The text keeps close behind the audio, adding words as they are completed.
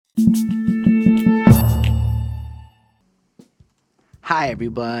Hi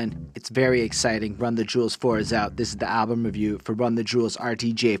everyone, it's very exciting. Run the Jewels 4 is out. This is the album review for Run the Jewels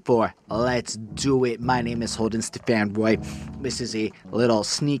RTJ4. Let's do it. My name is Holden Stefan Roy. This is a little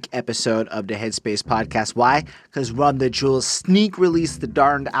sneak episode of the Headspace podcast. Why? Because Run the Jewels sneak released the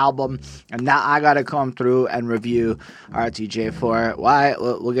darned album, and now I gotta come through and review RTJ4. Why?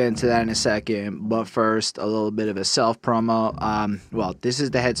 We'll get into that in a second, but first, a little bit of a self-promo. This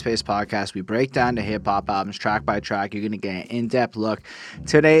is the Headspace podcast. We break down the hip-hop albums track by track. You're gonna get an in-depth look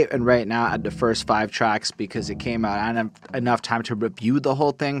today and right now at the first 5 tracks because it came out. I don't have enough time to review the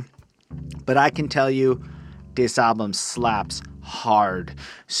whole thing, but I can tell you this album slaps hard.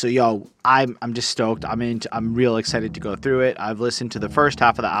 So I'm just stoked. I'm real excited to go through it. I've listened to the first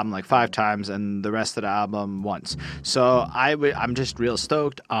half of the album like 5 times and the rest of the album once. So I'm just real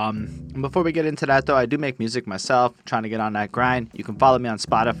stoked. Before we get into that though, I do make music myself, trying to get on that grind. You can follow me on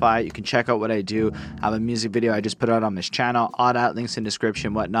Spotify. You can check out what I do. I have a music video I just put out on this channel. All that, links in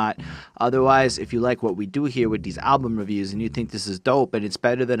description, whatnot. Otherwise, if you like what we do here with these album reviews and you think this is dope and it's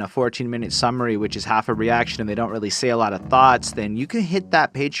better than a 14-minute summary, which is half a reaction and they don't really say a lot of thoughts, then you can hit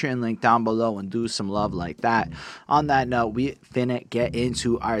that Patreon link down below and do some love like that. On that note, we finna get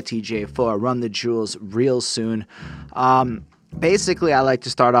into RTJ4, Run the Jewels, real soon. Basically, I like to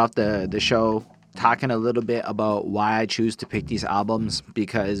start off the show talking a little bit about why I choose to pick these albums,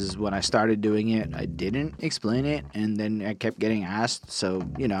 because when I started doing it, I didn't explain it, and then I kept getting asked. So,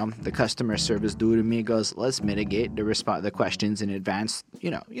 the customer service dude in me goes, let's mitigate the questions in advance.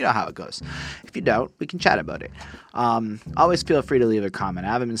 You know how it goes. If you don't, we can chat about it. Always feel free to leave a comment. I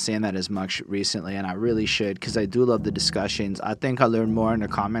haven't been saying that as much recently, and I really should, because I do love the discussions. I think I learn more in the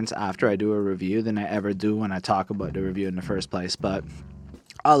comments after I do a review than I ever do when I talk about the review in the first place, but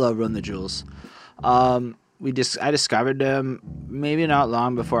I love Run the Jewels. I discovered them maybe not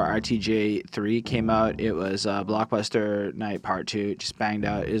long before RTJ3 came out. It was Blockbuster Night Part 2. It just banged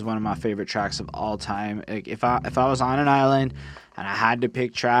out. It is one of my favorite tracks of all time. Like if I was on an island and I had to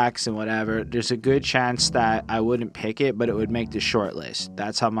pick tracks and whatever, there's a good chance that I wouldn't pick it, but it would make the short list.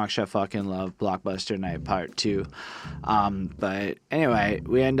 That's how much I fucking love Blockbuster Night Part 2. But anyway,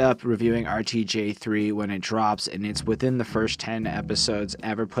 we end up reviewing RTJ3 when it drops, and it's within the first 10 episodes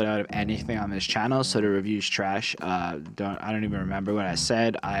ever put out of anything on this channel, so the review's trash. I don't even remember what I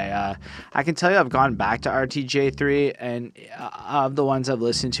said. I can tell you I've gone back to RTJ3, and of the ones I've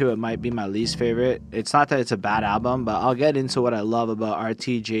listened to, it might be my least favorite. It's not that it's a bad album, but I'll get into what I love about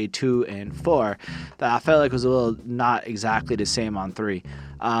RTJ2 and 4 that I felt like was a little not exactly the same on 3.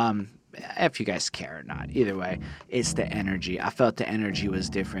 If you guys care or not, either way, it's the energy. I felt the energy was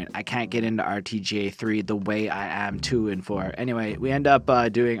different. I can't get into RTJ3 the way I am 2 and 4. Anyway, we end up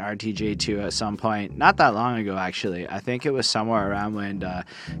doing RTJ2 at some point, not that long ago actually. I think it was somewhere around when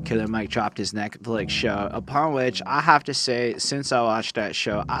Killer Mike dropped his Netflix show, upon which I have to say, since I watched that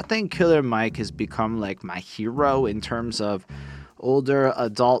show, I think Killer Mike has become like my hero in terms of older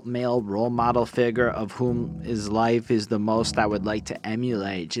adult male role model figure of whom his life is the most I would like to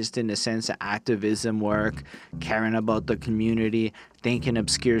emulate, just in the sense of activism work, caring about the community, thinking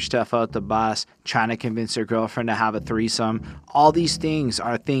obscure stuff out the boss, trying to convince her girlfriend to have a threesome. All these things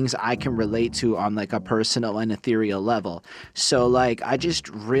are things I can relate to on like a personal and ethereal level. So like I just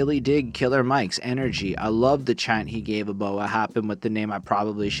really dig Killer Mike's energy. I love the chant he gave about what happened with the name I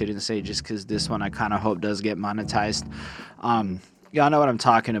probably shouldn't say, just because this one I kind of hope does get monetized. Y'all know what I'm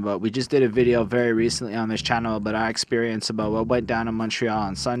talking about. We just did a video very recently on this channel about our experience about what went down in Montreal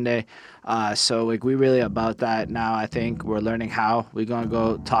on Sunday. So like we really about that now. I think we're learning how. We're going to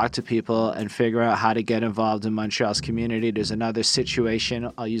go talk to people and figure out how to get involved in Montreal's community. There's another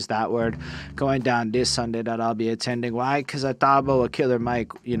situation, I'll use that word, going down this Sunday that I'll be attending. Why? Because I thought about what Killer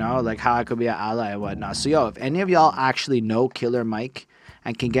Mike, like how I could be an ally and whatnot. So if any of y'all actually know Killer Mike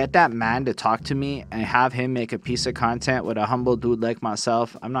and can get that man to talk to me and have him make a piece of content with a humble dude like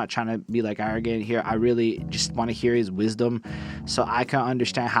myself, I'm not trying to be like arrogant here. I really just want to hear his wisdom so I can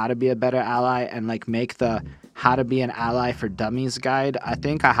understand how to be a better ally and like make the how to be an ally for dummies guide. I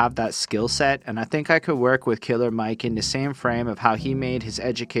think I have that skill set, and I think I could work with Killer Mike in the same frame of how he made his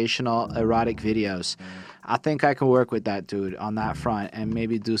educational erotic videos. I think I can work with that dude on that front and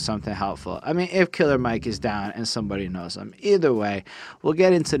maybe do something helpful. I mean, if Killer Mike is down and somebody knows him. Either way, we'll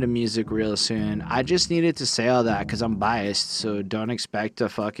get into the music real soon. I just needed to say all that because I'm biased, so don't expect a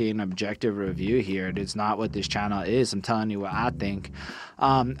fucking objective review here. It's not what this channel is. I'm telling you what I think.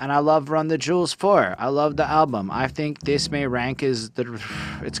 And I love Run the Jewels 4. I love the album. I think this may rank as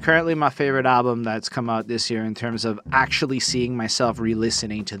it's currently my favorite album that's come out this year in terms of actually seeing myself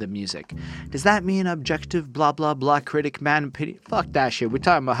re-listening to the music. Does that mean objective blah blah blah critic man pity? Fuck that shit. We're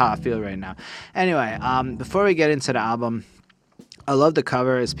talking about how I feel right now. Anyway, before we get into the album, I love the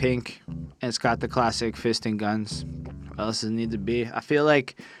cover. It's pink. And it's got the classic fist and guns. What else does it need to be? I feel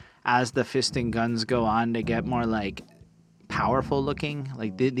like as the fist and guns go on, they get more like powerful looking.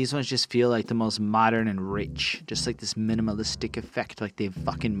 Like these ones just feel like the most modern and rich, just like this minimalistic effect, like they've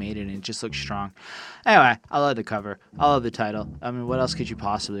fucking made it and it just looks strong. Anyway, I love the cover, I love the title. I mean, what else could you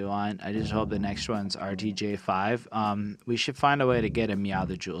possibly want? I just hope the next one's RTJ5. We should find a way to get a Meow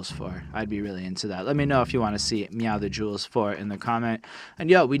the Jewels 4. I'd be really into that. Let me know if you want to see Meow the Jewels 4 in the comment. And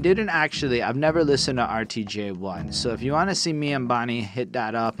yo, we didn't actually, I've never listened to RTJ1, so if you want to see me and Bonnie hit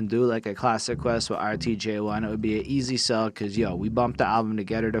that up and do like a classic quest with RTJ1, it would be an easy sell. Because, yo, we bumped the album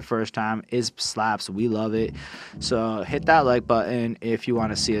together the first time. It slaps. We love it. So hit that like button if you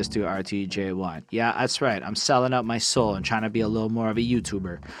want to see us do RTJ1. Yeah, that's right. I'm selling out my soul and trying to be a little more of a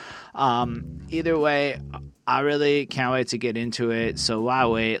YouTuber. Either way, I really can't wait to get into it. So why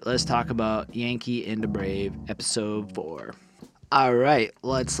wait? Let's talk about Yankee and the Brave, episode 4. All right,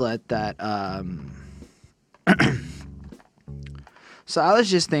 let's let that... So I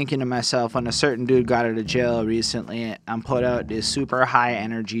was just thinking to myself, when a certain dude got out of jail recently and put out this super high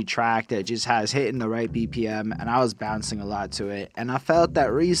energy track that just has hitting the right BPM, and I was bouncing a lot to it. And I felt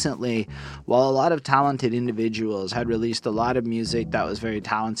that recently, while a lot of talented individuals had released a lot of music that was very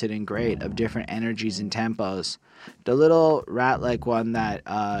talented and great of different energies and tempos, the little rat-like one that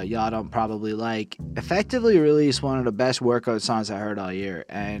y'all don't probably like effectively released one of the best workout songs I heard all year.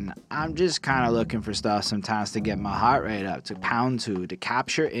 And I'm just kind of looking for stuff sometimes to get my heart rate up, to pound to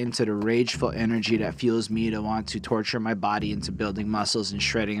capture into the rageful energy that fuels me to want to torture my body into building muscles and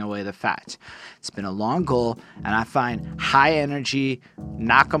shredding away the fat. It's been a long goal, and I find high energy,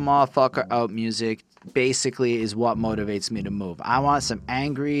 knock a motherfucker out music basically is what motivates me to move. I want some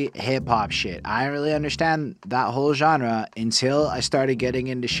angry hip-hop shit. I didn't really understand that whole genre until I started getting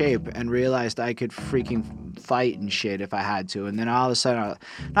into shape and realized I could freaking fight and shit if I had to. And then all of a sudden,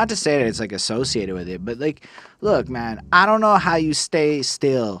 not to say that it's like associated with it, but like, look, man, I don't know how you stay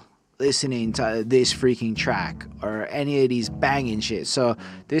still listening to this freaking track or any of these banging shit. So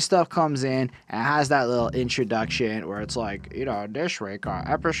this stuff comes in and has that little introduction where it's like, you know, this week on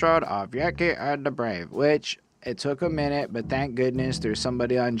episode of Yankee and the Brave, which it took a minute, but thank goodness there's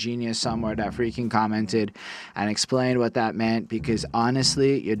somebody on Genius somewhere that freaking commented and explained what that meant, because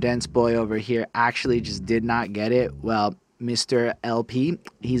honestly, your dense boy over here actually just did not get it. Well, Mr. LP,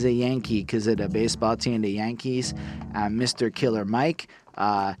 he's a Yankee because of the baseball team, the Yankees. And Mr. Killer Mike,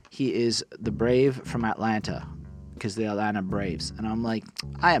 he is the Brave from Atlanta because the Atlanta Braves. And I'm like,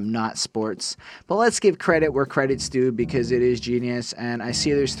 I am not sports. But let's give credit where credit's due because it is Genius. And I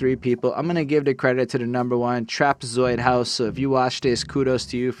see there's 3 people. I'm going to give the credit to the number one, Trapezoid House. So if you watch this, kudos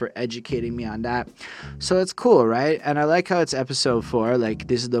to you for educating me on that. So it's cool, right? And I like how it's episode 4. Like,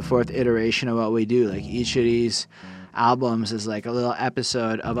 this is the 4th iteration of what we do. Like, each of these albums is like a little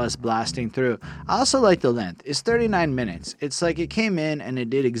episode of us blasting through. I also like the length. It's 39 minutes. It's like it came in and it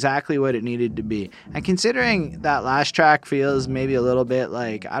did exactly what it needed to be. And considering that last track feels maybe a little bit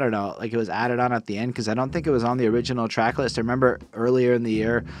like, I don't know, like it was added on at the end because I don't think it was on the original track list. I remember earlier in the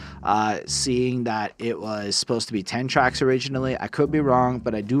year seeing that it was supposed to be 10 tracks originally. I could be wrong,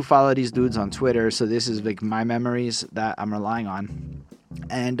 but I do follow these dudes on Twitter, so this is like my memories that I'm relying on.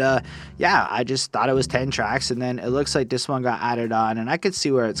 And yeah, I just thought it was 10 tracks, and then it looks like this one got added on, and I could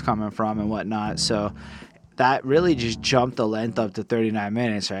see where it's coming from and whatnot. So that really just jumped the length up to 39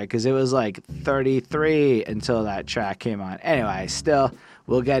 minutes, right? Because it was like 33 until that track came on. Anyway, still,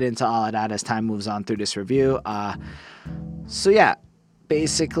 we'll get into all of that as time moves on through this review. So yeah.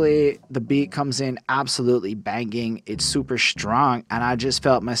 Basically, the beat comes in absolutely banging. It's super strong, and I just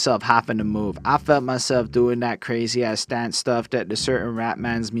felt myself having to move. I felt myself doing that crazy-ass stance stuff that the certain rap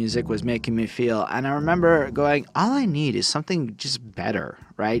man's music was making me feel. And I remember going, all I need is something just better,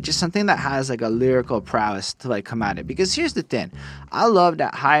 right? Just something that has like a lyrical prowess to like come at it. Because here's the thing. I love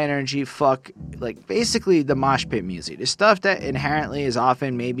that high-energy like basically the mosh pit music. The stuff that inherently is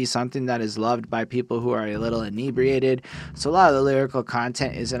often maybe something that is loved by people who are a little inebriated. So a lot of the lyrical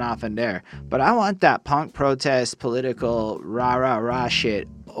content isn't often there, but I want that punk protest, political rah shit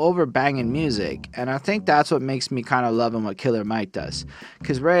over banging music, and I think that's what makes me kind of loving what Killer Mike does.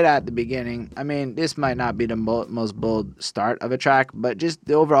 Because right at the beginning, I mean, this might not be the most bold start of a track, but just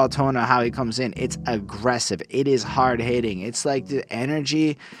the overall tone of how he comes in, it's aggressive, it is hard hitting, it's like the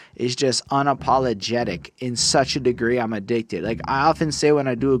energy is just unapologetic in such a degree I'm addicted. Like I often say when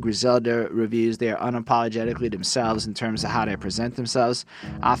I do a Griselda reviews, they are unapologetically themselves in terms of how they present themselves.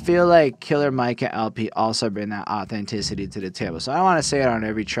 I feel like Killer Mike and LP also bring that authenticity to the table. So I don't want to say it on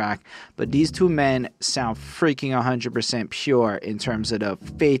every track, but these two men sound freaking 100% pure in terms of the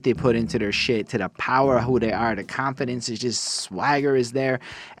faith they put into their shit, to the power of who they are. The confidence is just, swagger is there.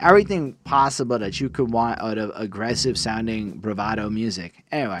 Everything possible that you could want out of aggressive sounding bravado music.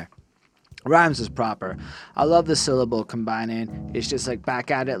 Anyway, rhymes is proper. I love the syllable combining. It's just like back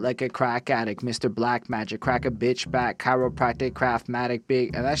at it like a crack addict. Mr. Black Magic, crack a bitch back, chiropractic, craftmatic,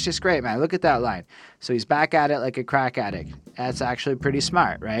 big. And that's just great, man. Look at that line. So he's back at it like a crack addict. That's actually pretty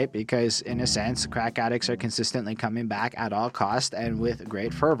smart, right? Because in a sense, crack addicts are consistently coming back at all costs and with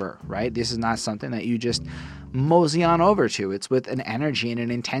great fervor, right? This is not something that you just mosey on over to. It's with an energy and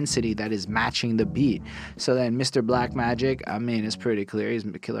an intensity that is matching the beat. So then Mr. Black Magic, I mean, it's pretty clear. He's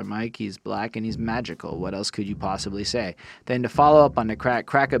Killer Mike, he's black, and he's magical. What else could you possibly say? Then to follow up on the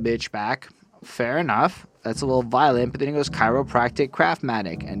crack a bitch back, fair enough. That's a little violent, but then he goes chiropractic,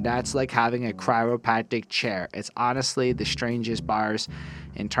 craftmatic, and that's like having a chiropractic chair. It's honestly the strangest bars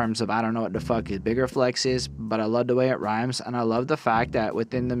in terms of, I don't know what the fuck his bigger flex is, but I love the way it rhymes, and I love the fact that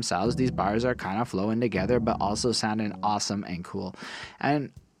within themselves, these bars are kind of flowing together, but also sounding awesome and cool.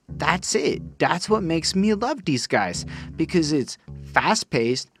 And that's it. That's what makes me love these guys, because it's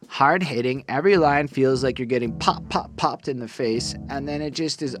fast-paced, hard-hitting. Every line feels like you're getting popped in the face, and then it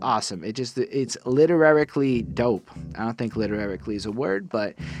just is awesome. It's literarily dope. I don't think literarily is a word,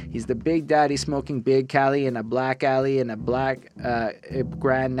 but he's the big daddy smoking big Cali in a black alley and a black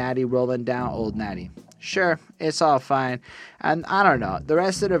grand natty rolling down old natty. Sure, it's all fine. And I don't know. The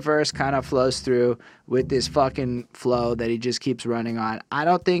rest of the verse kind of flows through with this fucking flow that he just keeps running on. I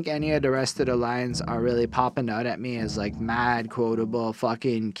don't think any of the rest of the lines are really popping out at me as like mad quotable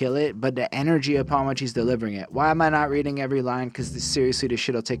fucking kill it, but the energy upon which he's delivering it. Why am I not reading every line? Because seriously, this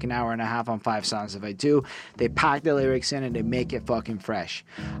shit will take an hour and a half on 5 songs. If I do, they pack the lyrics in and they make it fucking fresh.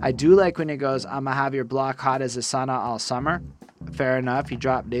 I do like when he goes, I'ma have your block hot as a sauna all summer. Fair enough, he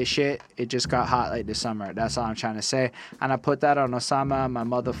dropped this shit. It just got hot like the summer. That's all I'm trying to say. And I put that on Osama, my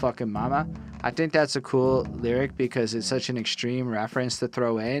motherfucking mama. I think that's a cool lyric because it's such an extreme reference to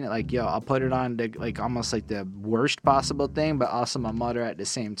throw in. Like, yo, I'll put it on the, like almost like the worst possible thing, but also my mother at the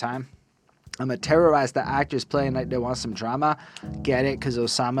same time. I'm gonna terrorize the actors playing like they want some drama. Get it? Because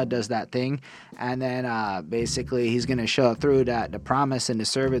Osama does that thing. And then basically he's going to show through that the promise and the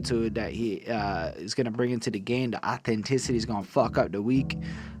servitude that he is going to bring into the game. The authenticity is going to fuck up the weak.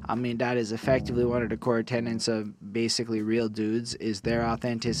 I mean, that is effectively one of the core tenets of basically real dudes is their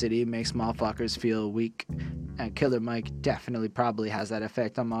authenticity makes motherfuckers feel weak. And Killer Mike definitely probably has that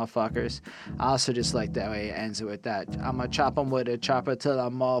effect on motherfuckers. I also just like that way it ends it with that. I'm going to chop him with a chopper till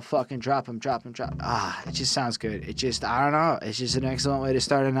I'm motherfucking drop him. It just sounds good. It just, I don't know. It's just an excellent way to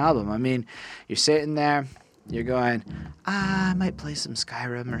start an album. I mean, you're sitting there, you're going, I might play some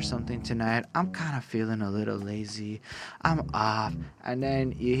Skyrim or something tonight. I'm kind of feeling a little lazy. I'm off. And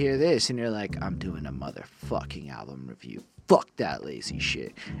then you hear this and you're like, I'm doing a motherfucking album review. Fuck that lazy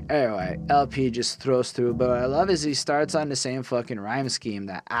shit. Anyway, LP just throws through, but what I love is he starts on the same fucking rhyme scheme,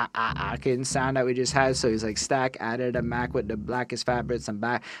 that can sound that we just had. So he's like, stack, added a Mac with the blackest fabrics. I'm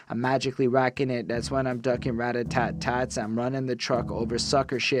back. I'm magically racking it. That's when I'm ducking rat-a-tat-tats. I'm running the truck over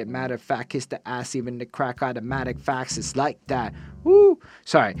sucker shit. Matter of fact, kiss the ass, even the crack automatic facts. It's like that. Woo!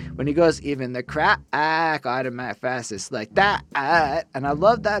 Sorry. When he goes, even the crack automatic facts, it's like that. And I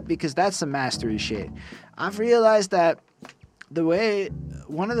love that because that's some mastery shit. I've realized that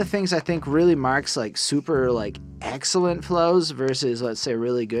one of the things I think really marks like super like excellent flows versus let's say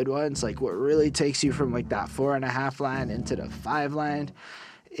really good ones, like what really takes you from like that 4.5 line into the 5 line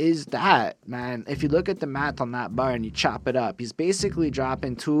is that, man, if you look at the math on that bar and you chop it up, he's basically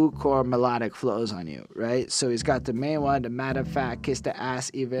dropping 2 core melodic flows on you, right? So he's got the main one, the matter of fact, kiss the ass,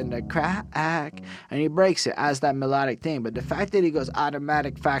 even the crack, and he breaks it as that melodic thing. But the fact that he goes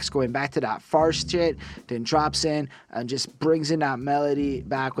automatic facts going back to that farce shit, then drops in and just brings in that melody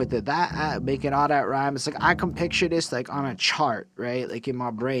back with that, making all that rhyme. It's like I can picture this like on a chart, right? Like in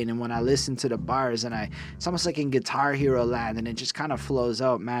my brain. And when I listen to the bars and it's almost like in Guitar Hero land and it just kind of flows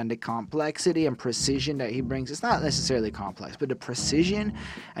out. Man, the complexity and precision that he brings, it's not necessarily complex, but the precision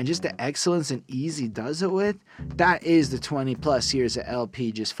and just the excellence and ease he does it with, that is the 20 plus years of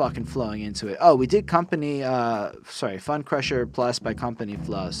LP just fucking flowing into it. Oh, we did Fun Crusher Plus by Company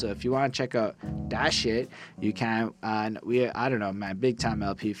Flow, so if you want to check out that shit, you can. I don't know, man, big time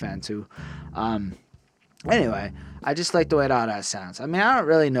LP fan too. Anyway, I just like the way all that sounds. I mean, I don't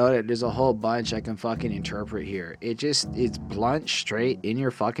really know that there's a whole bunch I can fucking interpret here. It's blunt, straight, in your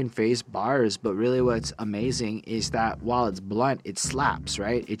fucking face bars, but really what's amazing is that while it's blunt, it slaps,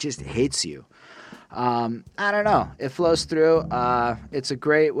 right? It just hits you. I don't know. It flows through. It's a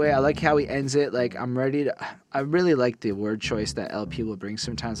great way. I like how he ends it. Like, I'm ready to. I really like the word choice that LP will bring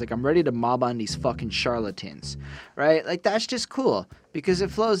sometimes. Like, I'm ready to mob on these fucking charlatans, right? Like, that's just cool because it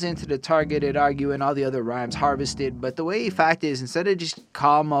flows into the targeted, argue, and all the other rhymes harvested. But the way he fact is, instead of just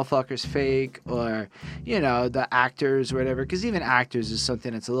call motherfuckers fake or, the actors or whatever, because even actors is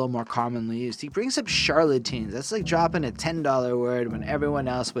something that's a little more commonly used, he brings up charlatans. That's like dropping a $10 word when everyone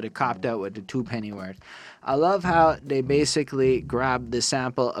else would have copped out with the 2-penny word. I love how they basically grabbed the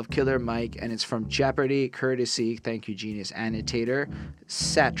sample of Killer Mike, and it's from Jeopardy, courtesy, thank you, genius annotator,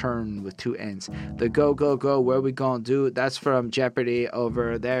 Saturn with 2 N's. The Go, Go, Go, Where We Gonna Do, that's from Jeopardy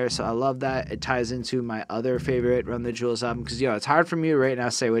over there, so I love that. It ties into my other favorite Run the Jewels album, because, it's hard for me right now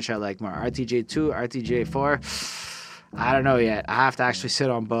to say which I like more, RTJ2, RTJ4. I don't know yet. I have to actually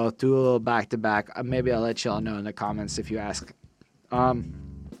sit on both, do a little back-to-back. Maybe I'll let y'all know in the comments if you ask.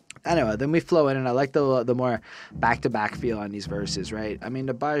 Anyway, then we flow in, and I like the more back-to-back feel on these verses, right? I mean,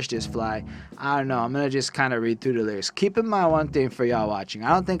 the bars just fly. I don't know. I'm going to just kind of read through the lyrics. Keep in mind one thing for y'all watching. I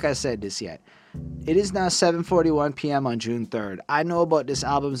don't think I said this yet. It is now 7:41 p.m. on June 3rd. I know about this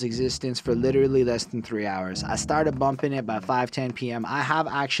album's existence for literally less than 3 hours. I started bumping it by 5:10 p.m. I have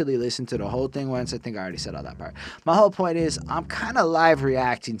actually listened to the whole thing once. I think I already said all that part. My whole point is I'm kind of live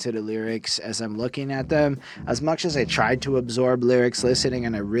reacting to the lyrics as I'm looking at them. As much as I tried to absorb lyrics listening,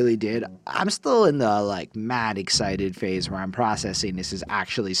 and I really did, I'm still in the mad excited phase where I'm processing this is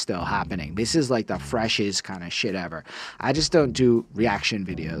actually still happening. This is like the freshest kind of shit ever. I just don't do reaction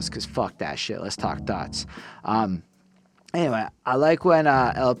videos because fuck that shit. Let's talk thoughts. Anyway, I like when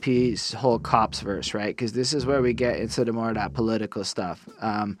LP's whole cops verse, right? Because this is where we get into the more of that political stuff.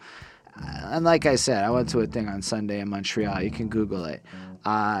 And like I said, I went to a thing on Sunday in Montreal. You can Google it.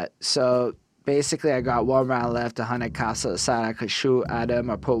 So basically, I got 1 round left, 100 cops outside. I could shoot at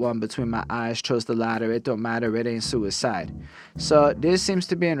him or put one between my eyes. Chose the latter. It don't matter. It ain't suicide. So this seems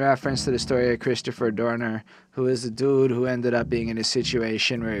to be in reference to the story of Christopher Dorner, who is a dude who ended up being in a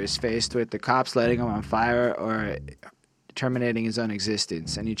situation where he was faced with the cops letting him on fire or terminating his own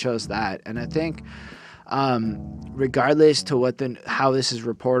existence, and he chose that. And I think regardless to how this is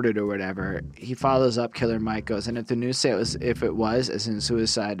reported or whatever, he follows up. Killer Mike goes, and if the news say if it was as in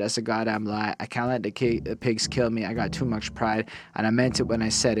suicide, that's a goddamn lie. I can't let the pigs kill me. I got too much pride, and I meant it when I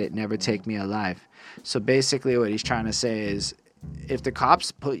said it. Never take me alive. So basically what he's trying to say is, if the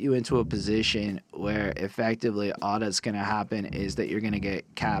cops put you into a position where effectively all that's going to happen is that you're going to get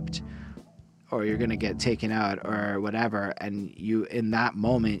capped or you're going to get taken out or whatever, and you in that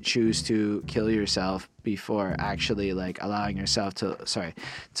moment choose to kill yourself before actually allowing yourself to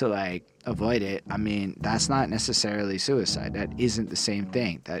avoid it, I mean, that's not necessarily suicide. That isn't the same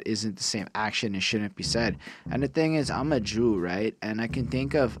thing. That isn't the same action. It shouldn't be said. And the thing is, I'm a Jew, right? And I can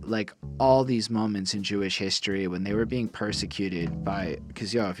think of all these moments in Jewish history when they were being persecuted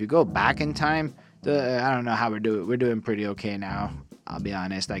because if you go back in time, I don't know how we're doing pretty okay now. I'll be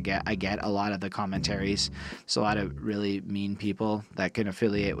honest, I get a lot of the commentaries. There's a lot of really mean people that can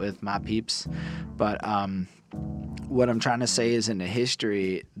affiliate with my peeps. But what I'm trying to say is, in the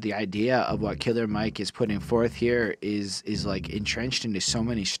history, the idea of what Killer Mike is putting forth here is entrenched into so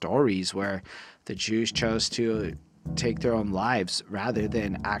many stories where the Jews chose to take their own lives rather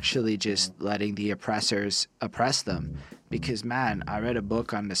than actually just letting the oppressors oppress them. Because, man, I read a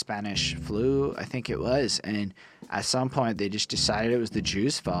book on the Spanish flu, I think it was, and at some point they just decided it was the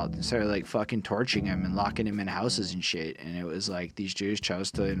Jews' fault and started fucking torching him and locking him in houses and shit. And it was these Jews chose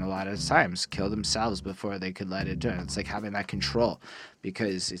to, in a lot of times, kill themselves before they could let it do it. It's having that control,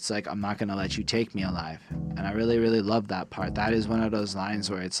 because it's I'm not gonna let you take me alive. And I really, really love that part. That is one of those lines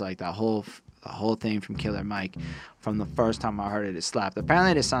where it's the whole thing from Killer Mike, from the first time I heard it, it slapped.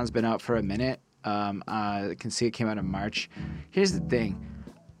 Apparently this song's been out for a minute. I can see it came out in March. Here's the thing.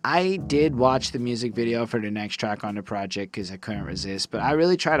 I did watch the music video for the next track on the project because I couldn't resist, but I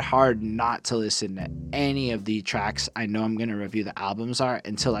really tried hard not to listen to any of the tracks I know I'm going to review the albums are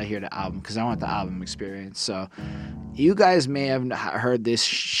until I hear the album, because I want the album experience. So you guys may have heard this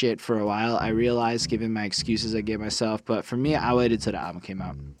shit for a while. I realized, given my excuses I gave myself, but for me, I waited till the album came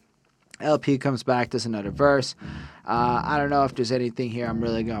out. LP comes back, does another verse. I don't know if there's anything here I'm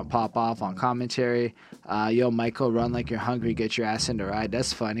really going to pop off on commentary. Yo, Michael, run like you're hungry, get your ass into ride.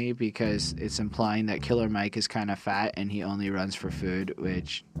 That's funny because it's implying that Killer Mike is kind of fat and he only runs for food,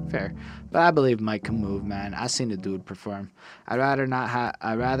 which, fair. But I believe Mike can move, man. I seen the dude perform. I'd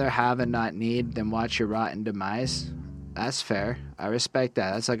rather have and not need than watch your rotten demise. That's fair. I respect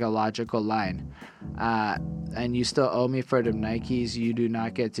that. That's like a logical line. And you still owe me for them Nikes. You do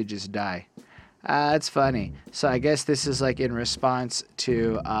not get to just die. That's funny. So I guess this is like in response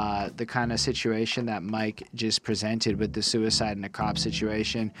to the kind of situation that Mike just presented with the suicide and the cop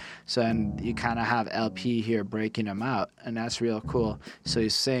situation. So and you kind of have LP here breaking him out, and that's real cool. So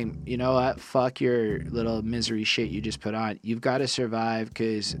he's saying, you know what? Fuck your little misery shit you just put on. You've got to survive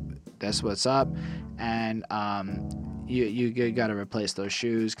because that's what's up. And you got to replace those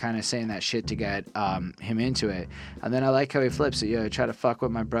shoes, kind of saying that shit to get him into it. And then I like how he flips it. Yo, try to fuck with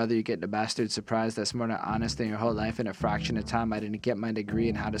my brother, you get the bastard surprise. That's more than honest than your whole life. In a fraction of time, I didn't get my degree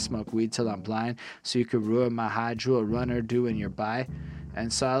in how to smoke weed till I'm blind, so you could ruin my hydro runner doing your buy.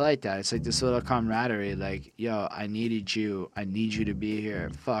 And so I like that. It's like this little camaraderie. Like, yo, I needed you. I need you to be here.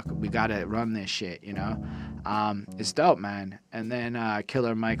 Fuck, we gotta run this shit, you know? It's dope, man. And then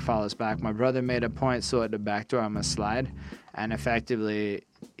Killer Mike follows back. My brother made a point, so at the back door I'm gonna slide. And effectively,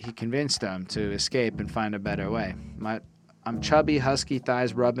 he convinced them to escape and find a better way. I'm chubby, husky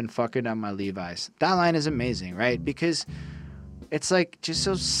thighs rubbing fucking on my Levi's. That line is amazing, right? Because it's like just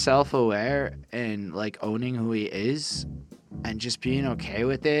so self-aware and like owning who he is and just being okay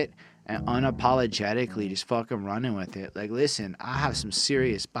with it and unapologetically just fucking running with it. Like, listen, I have some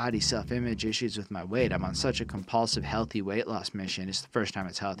serious body self-image issues with my weight. I'm on such a compulsive, healthy weight loss mission. It's the first time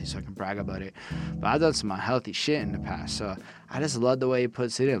it's healthy, so I can brag about it. But I've done some unhealthy shit in the past, so I just love the way he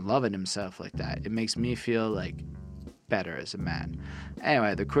puts it in, loving himself like that. It makes me feel like better as a man.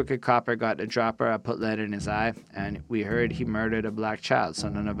 Anyway, the crooked copper got the dropper. I put lead in his eye, and we heard he murdered a black child, so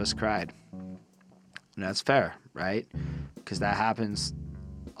none of us cried. And that's fair, right? Because that happens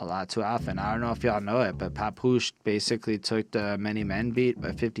a lot too often. I don't know if y'all know it, but Papoose basically took the Many Men beat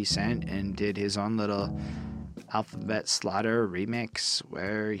by 50 Cent and did his own little Alphabet Slaughter remix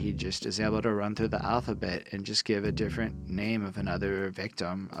where he just is able to run through the alphabet and just give a different name of another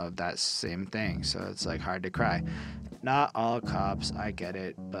victim of that same thing. So it's like hard to cry. Not all cops, I get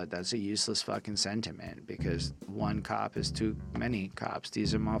it, but that's a useless fucking sentiment because one cop is too many cops.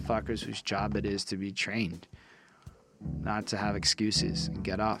 These are motherfuckers whose job it is to be trained, not to have excuses and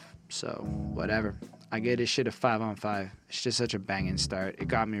get off. So, whatever. I gave this shit a 5 on 5. It's just such a banging start. It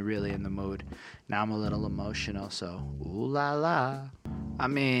got me really in the mood. Now I'm a little emotional, so ooh la la. I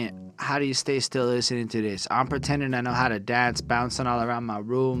mean, how do you stay still listening to this? I'm pretending I know how to dance, bouncing all around my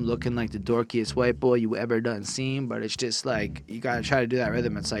room, looking like the dorkiest white boy you ever done seen, but it's just like, you gotta try to do that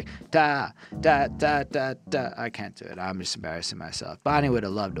rhythm. It's like, da, da, da, da, da. I can't do it. I'm just embarrassing myself. Bonnie would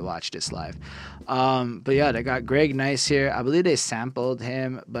have loved to watch this live. But yeah, they got Greg Nice here. I believe they sampled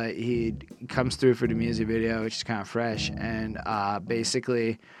him, but he comes through for the music video, which is kind of fresh. And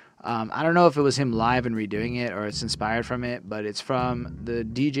basically, I don't know if it was him live and redoing it or it's inspired from it, but it's from the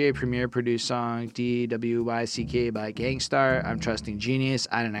DJ Premier produced song DWYCK by Gangstar. I'm Trusting Genius.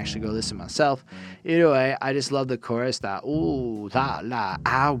 I didn't actually go listen myself. Either way, I just love the chorus, that ooh, la, la,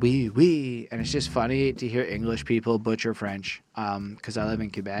 ah, oui, oui. And it's just funny to hear English people butcher French. Because I live in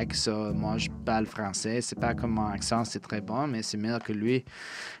Quebec, so moi je parle français. C'est pas comme mon accent, c'est très bon, mais c'est meilleur que lui.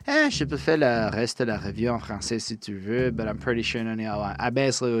 Je peux faire le reste de la review en français si tu veux, but I'm pretty sure none of y'all want. I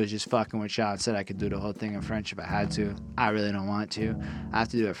basically was just fucking with y'all and said I could do the whole thing in French if I had to. I really don't want to. I have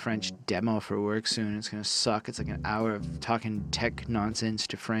to do a French demo for work soon. It's gonna suck. It's like an hour of talking tech nonsense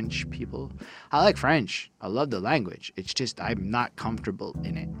to French people. I like French. I love the language. It's just I'm not comfortable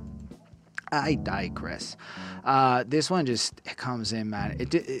in it. I digress. This one just, it comes in, man.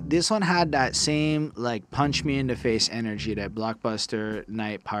 This one had that same, like, punch me in the face energy that Blockbuster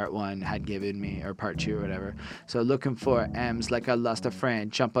Night Part 1 had given me, or Part 2 or whatever. So looking for M's like I lost a friend.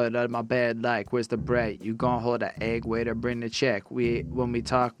 Jump out of my bed like, where's the bread? You gon' hold an egg, waiter, bring the check. When we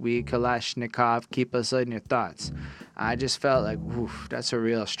talk, we Kalashnikov, keep us in your thoughts. I just felt like, oof, that's a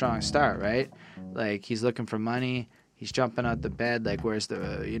real strong start, right? Like, he's looking for money. He's jumping out the bed, like, where's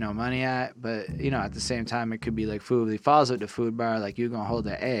the, money at? But, at the same time, it could be like food. He falls at the food bar, like, you gonna hold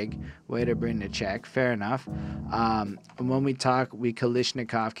the egg, way to bring the check. Fair enough. When we talk, we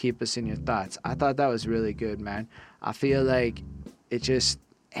Kalishnikov, keep us in your thoughts. I thought that was really good, man. I feel like it just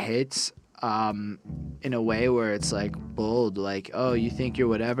hits in a way where it's like bold, like, oh, you think you're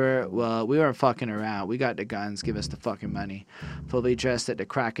whatever? Well, we weren't fucking around. We got the guns. Give us the fucking money. Fully dressed at the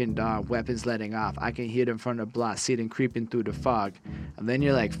cracking dawn, weapons letting off. I can hear them from the block, see them creeping through the fog. And then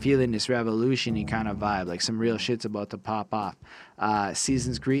you're like feeling this revolution-y kind of vibe, like some real shit's about to pop off.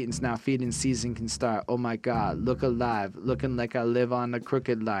 Season's greetings, now feeding season can start. Oh my God, look alive, looking like I live on the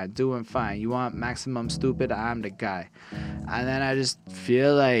crooked line, doing fine. You want maximum stupid? I'm the guy. And then I just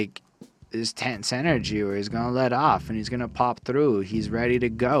feel like this tense energy where he's gonna let off and he's gonna pop through. He's ready to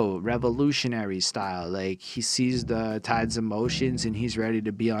go, revolutionary style. Like, he sees the tides of motions and he's ready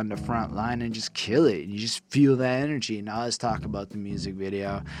to be on the front line and just kill it. You just feel that energy. Now let's talk about the music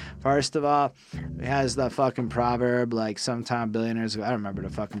video. First of all, it has the fucking proverb, like, sometime billionaires, I don't remember the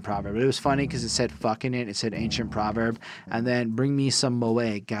fucking proverb, but it was funny because it said fuck in it. It said ancient proverb. And then bring me some Moe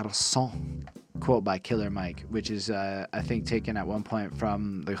Garçon. Quote by Killer Mike, which is I think taken at one point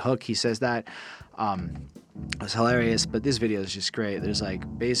from the hook. He says that. It was hilarious, but this video is just great. There's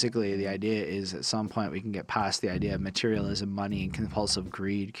like, basically the idea is at some point we can get past the idea of materialism, money, and compulsive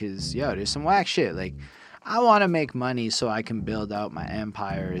greed, because there's some whack shit. Like, I want to make money so I can build out my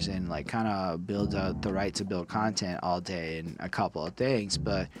empires and like kind of build out the right to build content all day and a couple of things.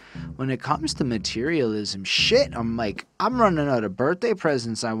 But when it comes to materialism shit, I'm like, I'm running out of birthday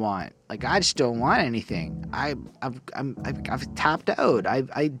presents I want. Like, I just don't want anything. I've tapped out.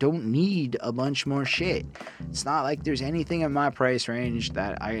 I don't need a bunch more shit. It's not like there's anything in my price range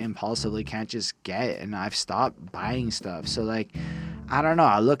that I impulsively can't just get, and I've stopped buying stuff. So like, I don't know,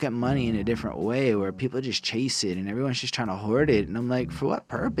 I look at money in a different way where people just chase it and everyone's just trying to hoard it. And I'm like, for what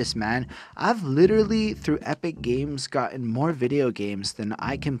purpose, man? I've literally, through Epic Games, gotten more video games than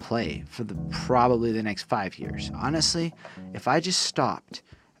I can play for probably the next 5 years. Honestly, if I just stopped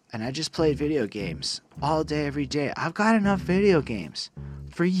and I just played video games all day, every day, I've got enough video games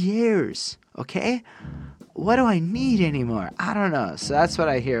for years, okay? What do I need anymore? I don't know. So that's what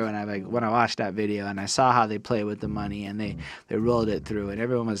I hear when I watched that video and I saw how they play with the money and they rolled it through and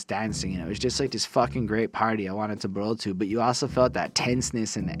everyone was dancing and it was just like this fucking great party I wanted to roll to. But you also felt that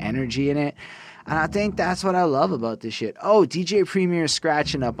tenseness and the energy in it. And I think that's what I love about this shit. Oh, DJ Premier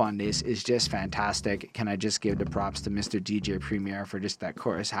scratching up on this is just fantastic. Can I just give the props to Mr. DJ Premier for just that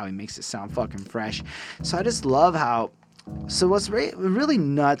chorus, how he makes it sound fucking fresh. So I just love how... So what's really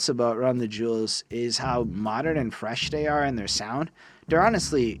nuts about Run the Jewels is how modern and fresh they are in their sound. They're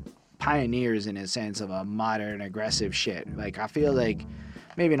honestly pioneers in a sense of a modern, aggressive shit. Like, I feel like,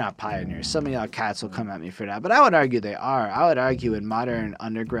 maybe not pioneers, some of y'all cats will come at me for that, but I would argue they are. I would argue in modern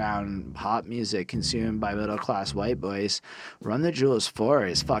underground pop music consumed by middle-class white boys, Run the Jewels 4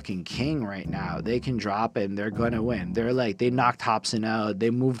 is fucking king right now. They can drop it and they're gonna win. They're like, they knocked Hobson out, they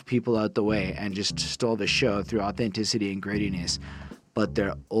moved people out the way and just stole the show through authenticity and grittiness. But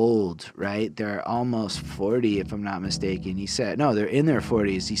they're old, right? They're almost 40, if I'm not mistaken. He said, no, they're in their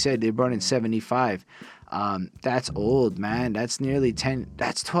 40s. He said they're born in 75. That's old, man. That's nearly 10.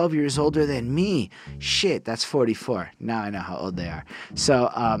 That's 12 years older than me. Shit, that's 44. Now I know how old they are. So,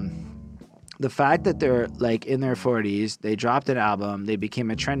 the fact that they're like in their 40s, they dropped an album, they became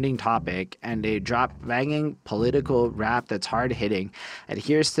a trending topic, and they dropped banging political rap that's hard hitting,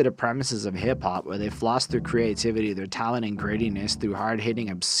 adheres to the premises of hip hop, where they floss their creativity, their talent, and grittiness through hard hitting,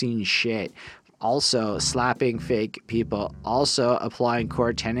 obscene shit. Also slapping fake people, also applying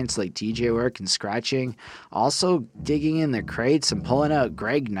core tenets like DJ work and scratching, also digging in the crates and pulling out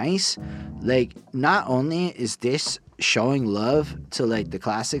Greg Nice. Like, not only is this showing love to like the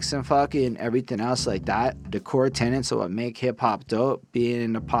classics and fucking everything else like that, the core tenets of what make hip-hop dope, being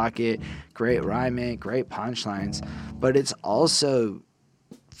in the pocket, great rhyming, great punchlines, but it's also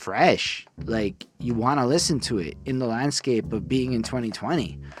fresh. Like, you want to listen to it in the landscape of being in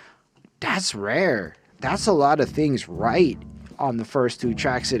 2020. That's rare. That's a lot of things right on the first 2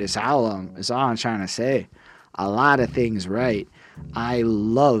 tracks of this album, is all I'm trying to say. A lot of things right. I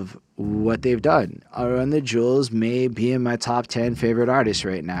love what they've done. Run the Jewels may be in my top 10 favorite artists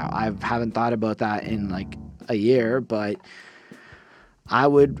right now. I haven't thought about that in like a year, but I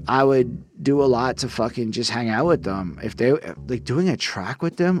would do a lot to fucking just hang out with them. If they like doing a track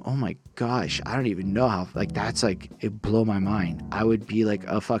with them, oh my gosh, I don't even know how, like, that's like, it blow my mind. I would be like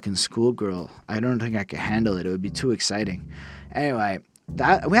a fucking schoolgirl. I don't think I could handle it. It would be too exciting. Anyway,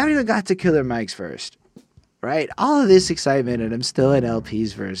 that we haven't even got to Killer Mike's first. Right? All of this excitement, and I'm still in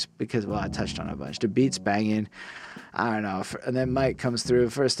LP's verse because, well, I touched on a bunch. The beat's banging. I don't know. And then Mike comes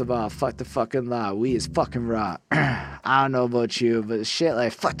through. First of all, fuck the fucking law. We is fucking raw. I don't know about you, but shit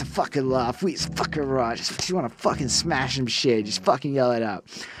like, fuck the fucking law. We is fucking raw. Just want to fucking smash some shit. Just fucking yell it out.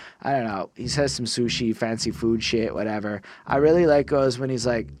 I don't know. He says some sushi, fancy food shit, whatever. I really like goes when he's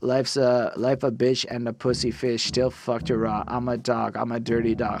like, life a bitch and a pussy fish, still fucked her raw. I'm a dog, I'm a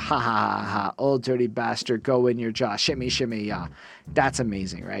dirty dog. Ha ha ha ha. Old dirty bastard, go in your jaw. Shimmy, shimmy, yeah. That's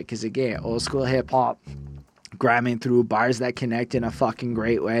amazing, right? Because again, old school hip hop, gramming through bars that connect in a fucking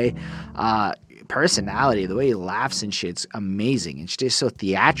great way. Personality, the way he laughs and shit's amazing. It's just so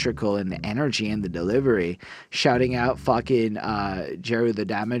theatrical in the energy and the delivery. Shouting out fucking Jerry the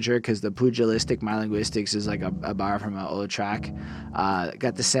Damager because the pugilistic my linguistics is like a bar from an old track.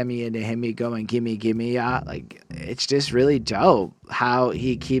 Got the semi into himmy going gimme gimme like it's just really dope how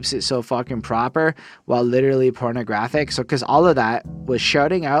he keeps it so fucking proper while literally pornographic. So because all of that was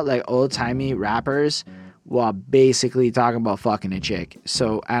shouting out like old timey rappers while basically talking about fucking a chick.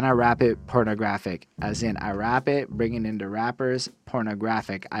 So, and I rap it pornographic, as in I rap it, bringing into rappers,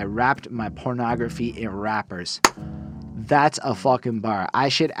 pornographic. I wrapped my pornography in rappers. That's a fucking bar. I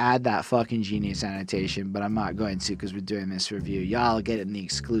should add that fucking genius annotation, but I'm not going to because we're doing this review. Y'all getting the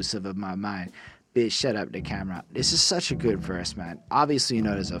exclusive of my mind. Bitch, shut up the camera. This is such a good verse, man. Obviously, you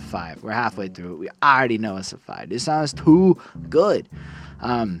know it's a 5. We're halfway through it. We already know it's a 5. This sounds too good.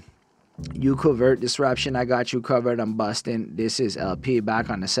 You covert disruption, I got you covered, I'm busting. This is LP back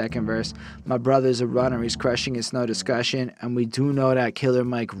on the second verse. My brother's a runner, he's crushing, it's no discussion. And we do know that Killer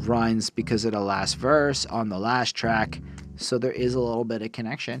Mike runs because of the last verse on the last track. So there is a little bit of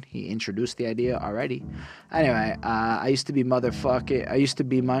connection. He introduced the idea already. Anyway, I used to be motherfucking, I used to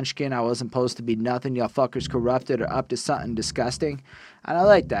be munchkin. I wasn't supposed to be nothing. Y'all fuckers corrupted or up to something disgusting. And I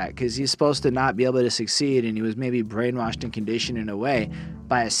like that because he's supposed to not be able to succeed, and he was maybe brainwashed and conditioned in a way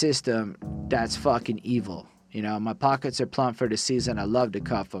by a system that's fucking evil. You know, my pockets are plump for the season. I love to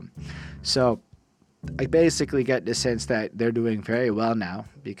cuff them. So I basically get the sense that they're doing very well now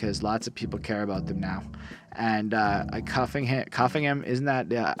because lots of people care about them now. And cuffing him, isn't that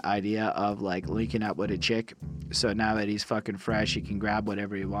the idea of like linking up with a chick? So now that he's fucking fresh, he can grab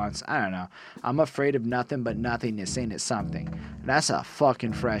whatever he wants. I don't know. I'm afraid of nothing but nothingness, ain't it something? And that's a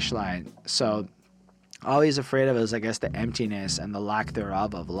fucking fresh line. So all he's afraid of is, I guess, the emptiness and the lack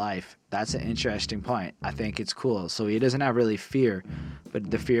thereof of life. That's an interesting point. I think it's cool. So he doesn't have really fear,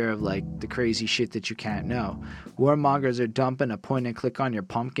 but the fear of, like, the crazy shit that you can't know. Warmongers are dumping a point and click on your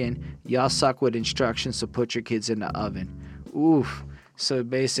pumpkin. Y'all suck with instructions, so put your kids in the oven. Oof. So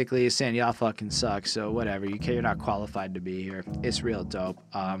basically he's saying y'all fucking suck, so whatever, you're not qualified to be here. It's real dope.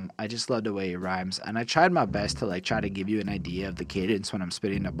 I just love the way he rhymes, and I tried my best to like try to give you an idea of the cadence when I'm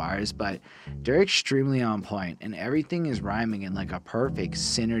spitting the bars, but they're extremely on point, and everything is rhyming in like a perfect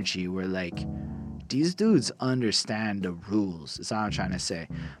synergy where like these dudes understand the rules, is all I'm trying to say.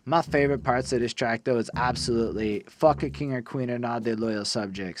 My favorite parts of this track, though, is absolutely fuck a king or queen or not, they're loyal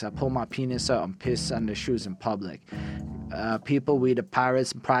subjects. I pull my penis out and piss on the shoes in public. People, we the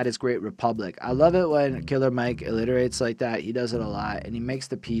pirates, and pride is great republic. I love it when Killer Mike alliterates like that. He does it a lot, and he makes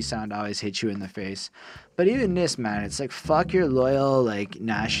the P sound always hit you in the face. But even this, man, it's like fuck your loyal, like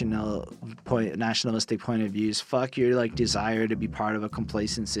nationalistic point of views. Fuck your like desire to be part of a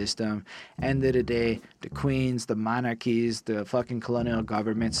complacent system. End of the day, the queens, the monarchies, the fucking colonial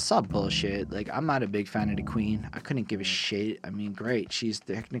governments, it's all bullshit. Like I'm not a big fan of the queen. I couldn't give a shit. I mean, great, she's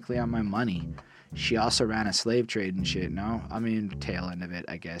technically on my money. She also ran a slave trade and shit, no? I mean, tail end of it,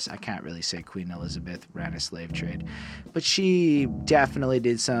 I guess. I can't really say Queen Elizabeth ran a slave trade. But she definitely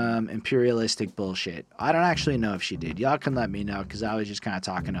did some imperialistic bullshit. I don't actually know if she did. Y'all can let me know, because I was just kind of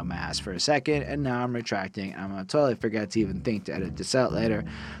talking on my ass for a second, and now I'm retracting. I'm going to totally forget to even think to edit this out later.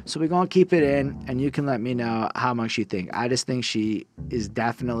 So we're going to keep it in, and you can let me know how much you think. I just think she is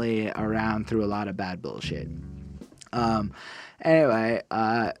definitely around through a lot of bad bullshit. Anyway,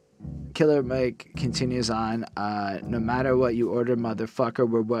 Killer Mike continues on, no matter what you order, motherfucker,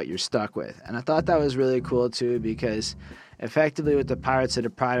 we're what you're stuck with. And I thought that was really cool, too, because effectively with the Pirates of the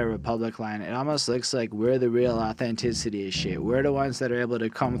Pride of Republic line, it almost looks like we're the real authenticity of shit. We're the ones that are able to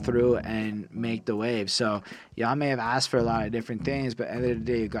come through and make the wave. So y'all may have asked for a lot of different things, but at the end of the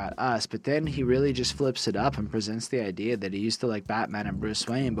day, you got us. But then he really just flips it up and presents the idea that he used to like Batman and Bruce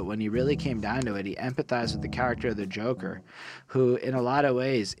Wayne, but when he really came down to it, he empathized with the character of the Joker, who in a lot of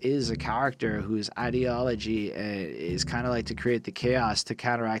ways is a character whose ideology is kind of like to create the chaos to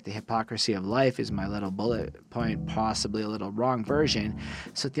counteract the hypocrisy of life, is my little bullet point, possibly a little wrong version.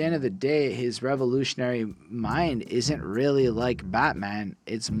 So at the end of the day, his revolutionary mind isn't really like Batman,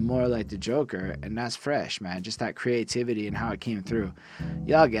 it's more like the Joker, and that's fresh, man. Just that creativity and how it came through.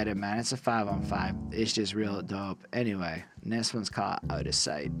 Y'all get it, man. It's a 5 on 5. It's just real dope. Anyway, next one's called Out of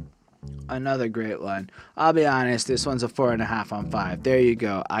Sight. Another great one. I'll be honest, this one's a 4.5 on 5. There you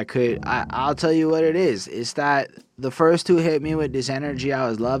go. I'll tell you what it is. It's that the first two hit me with this energy I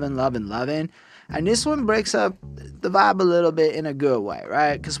was loving, loving, loving. And this one breaks up the vibe a little bit in a good way,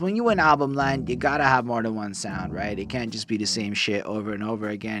 right? Because when you win album line, you gotta have more than one sound, right? It can't just be the same shit over and over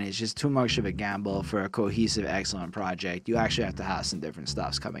again. It's just too much of a gamble for a cohesive, excellent project. You actually have to have some different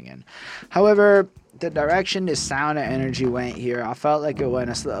stuffs coming in. However, the direction this sound and energy went here, I felt like it went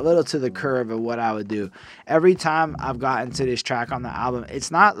a little to the curve of what I would do. Every time I've gotten to this track on the album, it's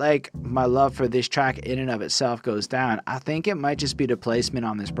not like my love for this track in and of itself goes down. I think it might just be the placement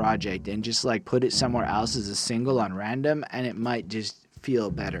on this project and just like put it somewhere else as a single on random, and it might just feel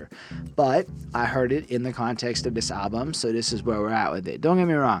better. But I heard it in the context of this album, so this is where we're at with it. Don't get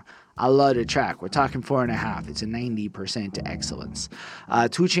me wrong, I love the track. We're talking 4.5. It's a 90% to excellence.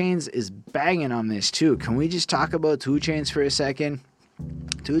 2 Chainz is banging on this too. Can we just talk about 2 Chainz for a second?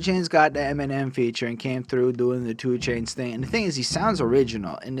 2 Chainz got the Eminem feature and came through doing the 2 Chainz thing. And the thing is, he sounds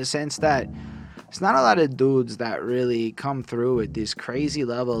original in the sense that it's not a lot of dudes that really come through with this crazy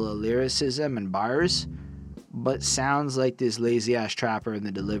level of lyricism and bars, but sounds like this lazy ass trapper in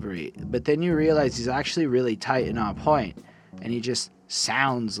the delivery. But then you realize he's actually really tight and on point, and he just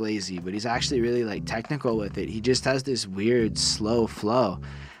sounds lazy, but he's actually really like technical with it. He just has this weird slow flow,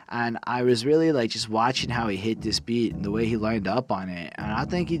 and I was really like just watching how he hit this beat and the way he lined up on it, and I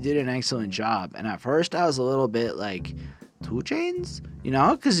think he did an excellent job. And at first I was a little bit like, 2 Chainz, you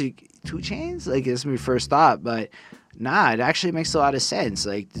know, because 2 Chainz, like, it's my first thought, but nah, it actually makes a lot of sense.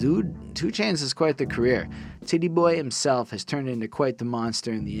 Like, dude, 2 Chainz is quite the career. Titty Boy himself has turned into quite the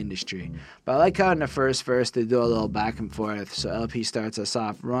monster in the industry. But I like how in the first verse they do a little back and forth. So LP starts a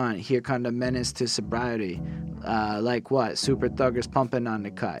soft run. Here come the menace to sobriety. Like what? Super Thuggers pumping on the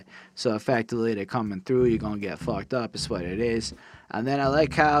cut. So effectively they're coming through. You're going to get fucked up is what it is. And then I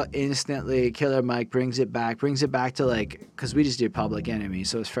like how instantly Killer Mike brings it back to like, because we just did Public Enemy,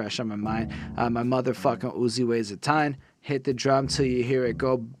 so it's fresh on my mind. My motherfucking Uzi weighs a ton. Hit the drum till you hear it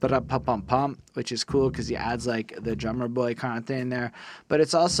go ba-da-pum-pum-pum, which is cool because he adds like the drummer boy kind of thing there. But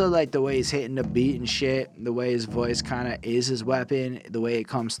it's also like the way he's hitting the beat and shit, the way his voice kind of is his weapon, the way it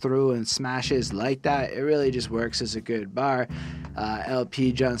comes through and smashes like that. It really just works as a good bar.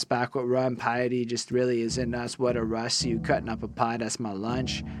 LP jumps back with Run. Piety just really is in us. What a rush. See you cutting up a pie, that's my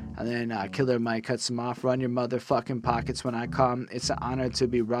lunch. And then Killer Mike cuts him off. Run your motherfucking pockets when I come. It's an honor to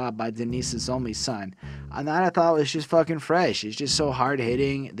be robbed by Denise's only son. And that I thought was just fucking fresh. It's just so hard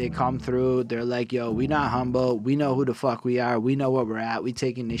hitting. They come through. They're like, yo, we not humble. We know who the fuck we are. We know where we're at. We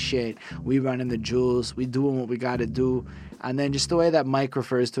taking this shit. We running the jewels. We doing what we gotta do. And then just the way that Mike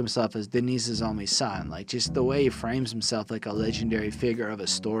refers to himself as Denise's only son, like just the way he frames himself like a legendary figure of a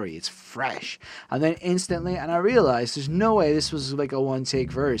story, it's fresh. And then instantly, and I realized there's no way this was like a one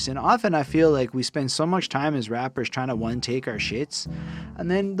take verse. And often I feel like we spend so much time as rappers trying to one take our shits.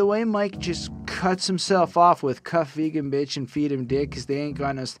 And then the way Mike just cuts himself off with cuff vegan bitch and feed him dick because they ain't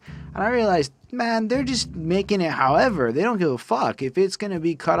gonna. And I realized, man, they're just making it however. They don't give a fuck. If it's going to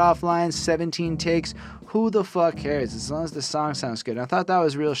be cut off lines, 17 takes, who the fuck cares? As long as the song sounds good. I thought that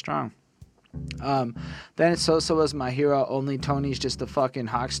was real strong. Then Sosa was my hero. Only Tony's just a fucking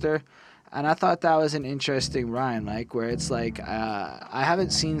huckster. And I thought that was an interesting rhyme, like where it's like, I haven't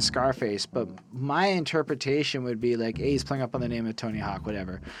seen Scarface, but my interpretation would be like, hey, he's playing up on the name of Tony Hawk,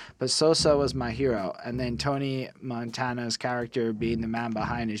 whatever. But Sosa was my hero. And then Tony Montana's character being the man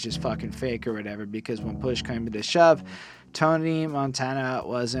behind is just fucking fake or whatever, because when push came to the shove, Tony Montana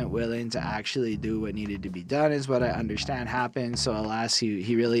wasn't willing to actually do what needed to be done, is what I understand happened. So alas,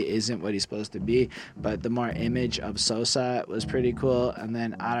 he really isn't what he's supposed to be. But the more image of Sosa was pretty cool. And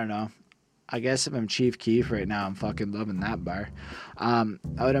then, I don't know. I guess if I'm Chief Keef right now, I'm fucking loving that bar. Out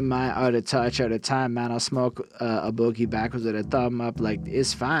of mind, out of touch, out of time, man, I'll smoke a boogie backwards with a thumb up. Like,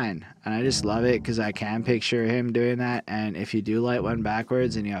 it's fine. And I just love it because I can picture him doing that. And if you do light one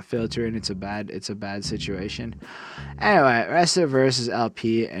backwards and you have filter in, it's a bad situation. Anyway, rest of the verse is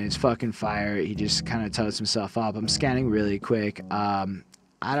LP and it's fucking fire. He just kind of totes himself up. I'm scanning really quick.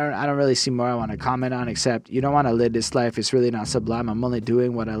 I don't really see more I want to comment on, except you don't want to live this life. It's really not sublime. I'm only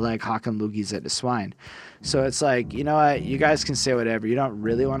doing what I like, hawking loogies at the swine. So it's like, you know what? You guys can say whatever. You don't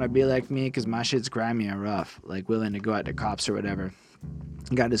really want to be like me because my shit's grimy and rough, like willing to go at the cops or whatever.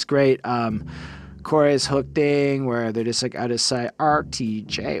 Got this great chorus hook thing where they're just like out of sight,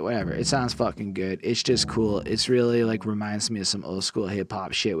 RTJ, whatever. It sounds fucking good. It's just cool. It's really like reminds me of some old school hip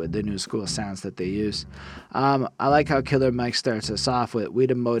hop shit with the new school sounds that they use. I like how Killer Mike starts us off with, we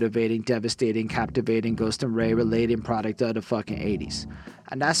the motivating, devastating, captivating, Ghost and Ray relating product of the fucking 80s.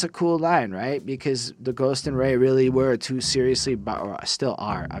 And that's a cool line, right? Because the Ghost and Ray really were two seriously, or still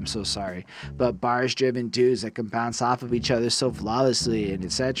are, I'm so sorry, but bars-driven dudes that can bounce off of each other so flawlessly and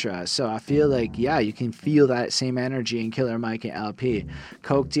etc. So I feel like, yeah, you can feel that same energy in Killer Mike and LP.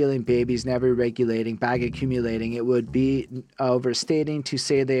 Coke dealing babies, never regulating, bag accumulating. It would be overstating to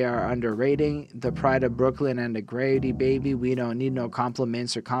say they are underrating. The pride of Brooklyn and the Grady baby. We don't need no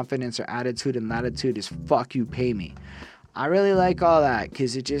compliments or confidence or attitude and latitude. Is fuck you, pay me. I really like all that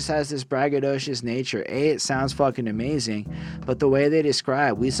because it just has this braggadocious nature. It sounds fucking amazing, but the way they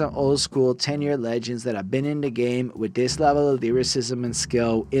describe, we some old school 10-year legends that have been in the game with this level of lyricism and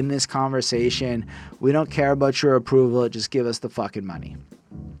skill in this conversation. We don't care about your approval, just give us the fucking money.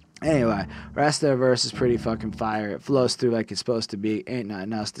 Anyway, rest of the verse is pretty fucking fire. It flows through like it's supposed to be. Ain't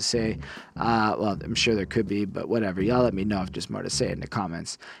nothing else to say. Well, I'm sure there could be, but whatever. Y'all let me know if there's more to say in the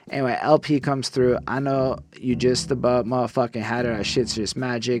comments. Anyway, LP comes through. I know you just about motherfucking had it. That shit's just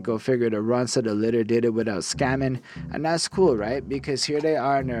magic. Go figure the runs of the litter did it without scamming. And that's cool, right? Because here they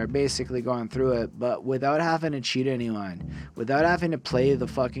are and they're basically going through it, but without having to cheat anyone, without having to play the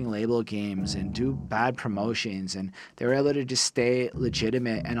fucking label games and do bad promotions. And they were able to just stay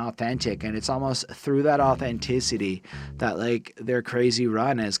legitimate and authentic, and it's almost through that authenticity that like their crazy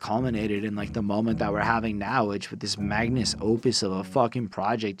run has culminated in like the moment that we're having now, which with this magnus opus of a fucking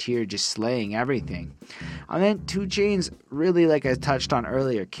project here just slaying everything. And then 2 Chainz really, like I touched on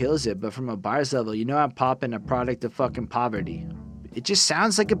earlier, kills it, but from a bars level, you know, I'm popping a product of fucking poverty. It just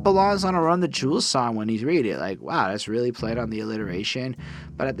sounds like it belongs on a Run the Jewels song when you read it. Like, wow, that's really played on the alliteration.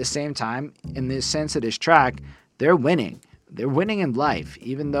 But at the same time, in this sense of this track, they're winning. They're winning in life,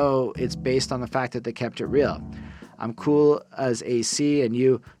 even though it's based on the fact that they kept it real. I'm cool as AC, and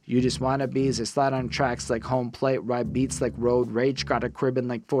you just wannabes. I slide on tracks like Home Plate, ride beats like Road Rage, got a crib in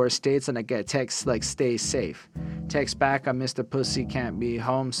like 4 states, and I get texts like stay safe. Text back, I missed a pussy, can't be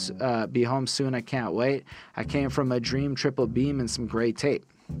home soon, I can't wait. I came from a dream, triple beam, and some great tape.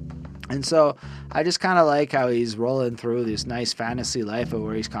 And so I just kind of like how he's rolling through this nice fantasy life of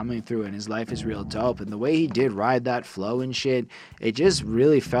where he's coming through, and his life is real dope. And the way he did ride that flow and shit, it just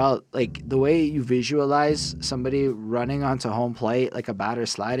really felt like the way you visualize somebody running onto home plate like a batter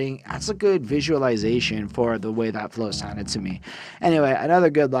sliding. That's a good visualization for the way that flow sounded to me. Anyway, another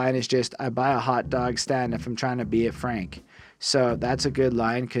good line is just, I buy a hot dog stand if I'm trying to be at Frank. So that's a good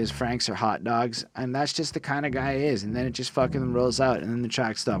line because Franks are hot dogs, and that's just the kind of guy he is. And then it just fucking rolls out, and then the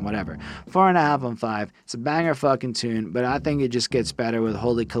track's done, whatever. 4.5 on 5. It's a banger fucking tune, but I think it just gets better with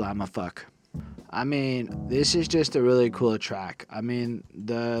Holy Kalama Fuck. I mean, this is just a really cool track. I mean,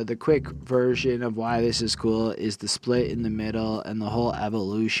 the quick version of why this is cool is the split in the middle and the whole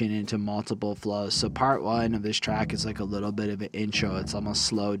evolution into multiple flows. So part 1 of this track is like a little bit of an intro. It's almost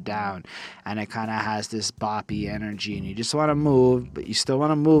slowed down, and it kind of has this boppy energy, and you just want to move, but you still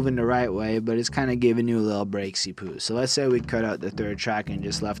want to move in the right way, but it's kind of giving you a little breaksy poo. So let's say we cut out the 3rd track and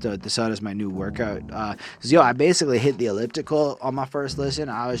just left out the Soda as my new workout. I basically hit the elliptical on my first listen.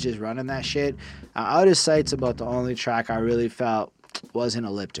 I was just running that shit. Out of Sight's about the only track I really felt wasn't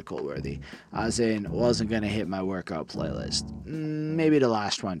elliptical worthy. As in, wasn't going to hit my workout playlist. Maybe the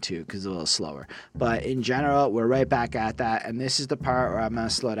last one too, because it's a little slower. But in general, we're right back at that. And this is the part where I'm going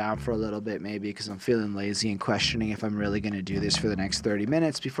to slow down for a little bit, maybe because I'm feeling lazy and questioning if I'm really going to do this for the next 30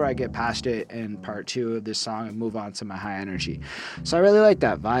 minutes before I get past it in part 2 of this song and move on to my high energy. So I really like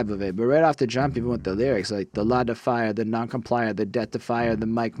that vibe of it. But right off the jump, even with the lyrics, like the law defier, the non-complier, the debt defier, the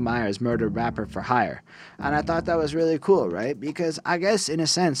Mike Myers, murder rapper for hire. And I thought that was really cool, right? Because I guess in a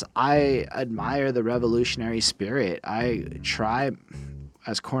sense, I admire the revolutionary spirit. I try,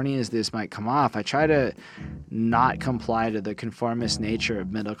 as corny as this might come off, I try to not comply to the conformist nature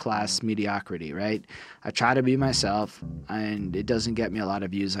of middle-class mediocrity, right? I try to be myself, and it doesn't get me a lot of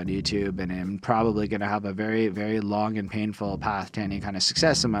views on YouTube, and I'm probably going to have a very, very long and painful path to any kind of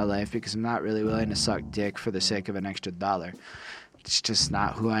success in my life because I'm not really willing to suck dick for the sake of an extra $1. It's just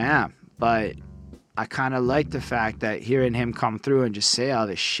not who I am. But I kind of like the fact that hearing him come through and just say all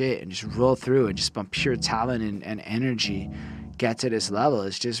this shit and just roll through and just from pure talent and energy get to this level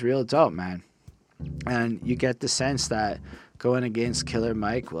is just real dope, man. And you get the sense that going against Killer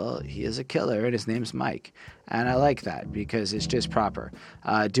Mike, well, he is a killer and his name's Mike. And I like that because it's just proper.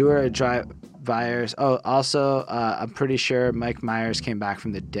 Doer Drive Myers. Oh, also, I'm pretty sure Mike Myers came back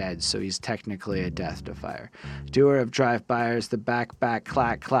from the dead, so he's technically a death defier. Doer of drive-bys, the back,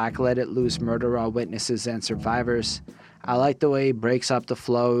 clack, clack, let it loose, murder all witnesses and survivors. I like the way he breaks up the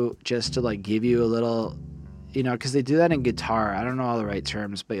flow just to like give you a little because they do that in guitar. I don't know all the right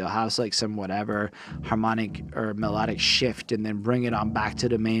terms, but you'll have like some whatever harmonic or melodic shift and then bring it on back to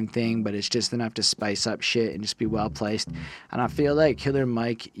the main thing, but it's just enough to spice up shit and just be well placed. And I feel like Killer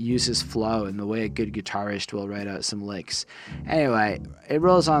Mike uses flow in the way a good guitarist will write out some licks. Anyway, it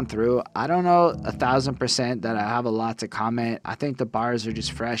rolls on through. I don't know 1,000% that I have a lot to comment. I think the bars are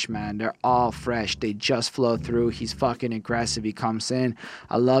just fresh, man. They're all fresh. They just flow through. He's fucking aggressive. He comes in.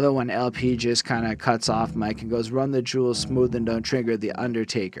 I love it when LP just kind of cuts off Mike and goes, run the jewels smooth and don't trigger the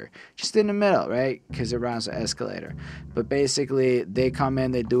Undertaker. Just in the middle, right? Because it rhymes with escalator. But basically, they come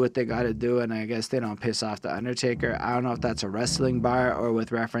in, they do what they got to do, and I guess they don't piss off the Undertaker. I don't know if that's a wrestling bar or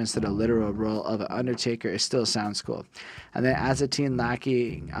with reference to the literal role of an Undertaker. It still sounds cool. And then as a teen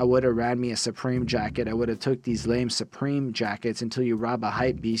lackey, I would have ran me a Supreme jacket. I would have took these lame Supreme jackets until you rob a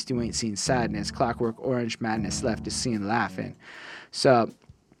hype beast. You ain't seen sadness. Clockwork Orange madness left is seen laughing. So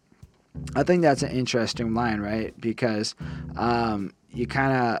I think that's an interesting line, right? Because you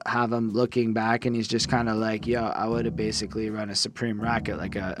kind of have him looking back and he's just kind of like, yo, I would have basically run a Supreme racket,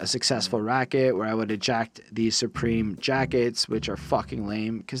 like a successful racket where I would have jacked these Supreme jackets, which are fucking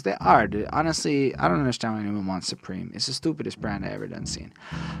lame, because they are. Honestly, I don't understand why anyone wants Supreme. It's the stupidest brand I ever done seen.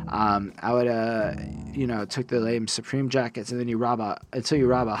 I would have, took the lame Supreme jackets and then until you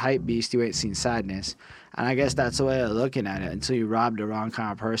rob a hype beast, you ain't seen sadness. And I guess that's the way of looking at it, until you rob the wrong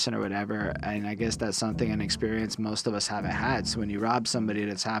kind of person or whatever. And I guess that's something, an experience most of us haven't had. So when you rob somebody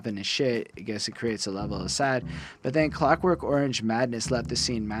that's having his shit, I guess it creates a level of sad. But then Clockwork Orange madness left the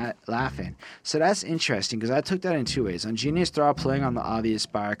scene laughing. So that's interesting, because I took that in two ways. On Genius, they're all playing on the obvious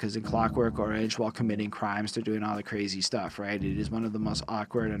bar, because in Clockwork Orange, while committing crimes, they're doing all the crazy stuff, right? It is one of the most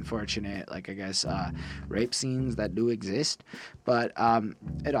awkward, unfortunate, rape scenes that do exist. But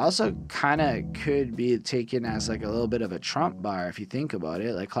it also kind of could be taken as like a little bit of a Trump bar if you think about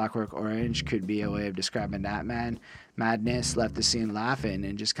it. Like Clockwork Orange could be a way of describing that man. Madness left the scene laughing,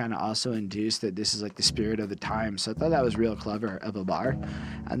 and just kind of also induced that this is like the spirit of the time. So I thought that was real clever of a bar.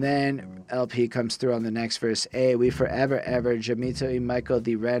 And then LP comes through on the next verse. Hey, we forever ever Jamito y Michael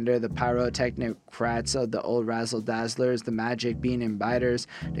the render, the pyrotechnocrats of the old razzle dazzlers, the magic bean imbiters,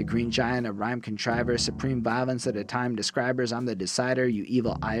 the green giant of rhyme contrivers, supreme violence of the time describers. I'm the decider, you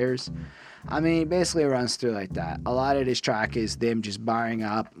evil ires. I mean, basically it runs through like that. A lot of this track is them just barring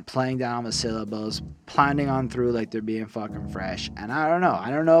up, playing down the syllables, pounding on through like they're being fucking fresh. And I don't know. I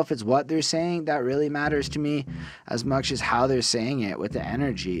don't know if it's what they're saying that really matters to me as much as how they're saying it with the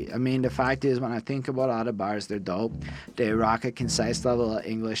energy. I mean, the fact is, when I think about all the bars, they're dope. They rock a concise level of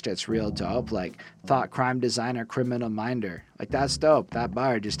English that's real dope. Like, thought crime designer, criminal minder. Like, that's dope. That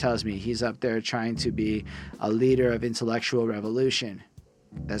bar just tells me he's up there trying to be a leader of intellectual revolution.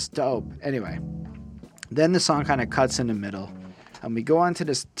 That's dope. Anyway, then the song kind of cuts in the middle, and we go on to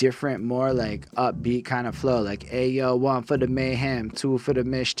this different, more like upbeat kind of flow, like Ayo, 1 for the mayhem, 2 for the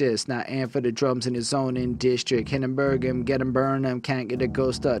mischief, not and for the drums in his own in district, hit him, burn him, get him, burn him, can't get a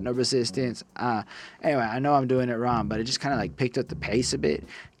ghost up, no resistance. Anyway, I know I'm doing it wrong, but it just kind of like picked up the pace a bit,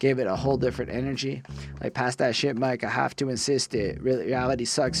 gave it a whole different energy. Like, past that shit, Mike, I have to insist it. Reality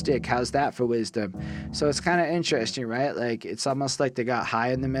sucks dick. How's that for wisdom? So it's kind of interesting, right? Like, it's almost like they got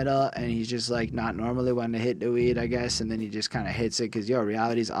high in the middle, and he's just like not normally wanting to hit the weed, I guess, and then he just kind of hits it because, yo,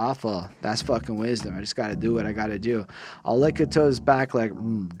 reality's awful. That's fucking wisdom. I just got to do what I got to do. I'll lick a toes back like,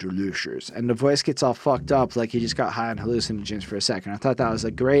 delicious. And the voice gets all fucked up like he just got high on hallucinogens for a second. I thought that was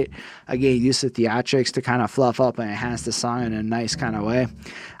a great, again, use of theatrics to kind of fluff up and enhance the song in a nice kind of way.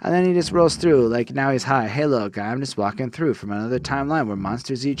 And then he just rolls through, like, now he's high. Hey, look, I'm just walking through from another timeline where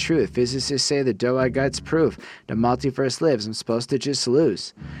monsters eat truth. Physicists say the dough I got's proof. The multiverse lives. I'm supposed to just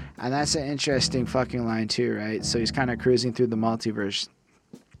lose. And that's an interesting fucking line, too, right? So he's kind of cruising through the multiverse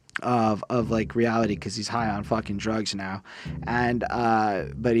of like reality, because he's high on fucking drugs now, and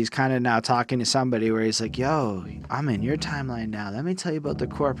but he's kind of now talking to somebody where he's like, yo, I'm in your timeline now, let me tell you about the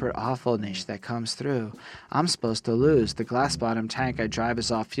corporate awfulness that comes through. I'm supposed to lose. The glass bottom tank I drive is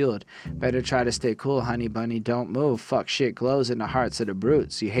all fueled. Better try to stay cool, honey bunny, don't move. Fuck shit glows in the hearts of the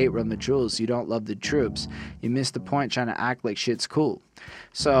brutes. You hate run the jewels, you don't love the troops. You miss the point trying to act like shit's cool.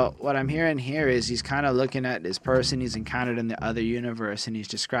 So what I'm hearing here is he's kind of looking at this person he's encountered in the other universe, and he's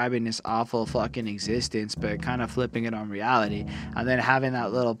describing this awful fucking existence, but kind of flipping it on reality, and then having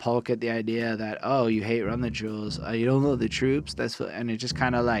that little poke at the idea that, oh, you hate run the jewels, you don't love the troops, and it just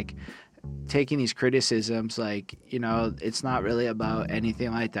kind of like taking these criticisms like, you know, it's not really about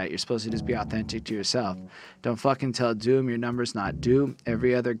anything like that. You're supposed to just be authentic to yourself. Don't fucking tell doom your number's not due.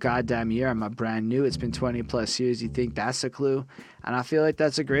 Every other goddamn year I'm a brand new. It's been 20 plus years. You think that's a clue? And I feel like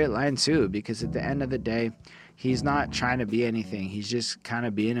that's a great line too, because at the end of the day, he's not trying to be anything. He's just kind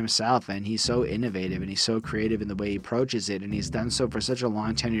of being himself, and he's so innovative and he's so creative in the way he approaches it, and he's done so for such a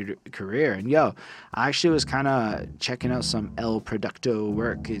long tenured career. And yo, I actually was kind of checking out some El Producto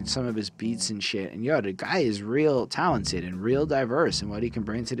work and some of his beats and shit, and yo, the guy is real talented and real diverse in what he can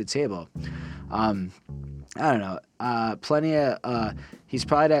bring to the table. I don't know. Plenty of, he's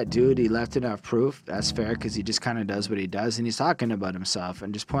probably that dude, he left enough proof. That's fair, because he just kind of does what he does, and he's talking about himself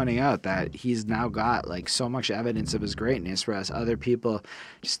and just pointing out that he's now got like so much evidence of his greatness, whereas other people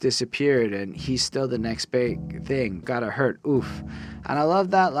just disappeared, and he's still the next big thing. Gotta hurt. Oof. And I love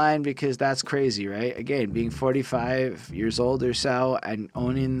that line because that's crazy, right? Again, being 45 years old or so and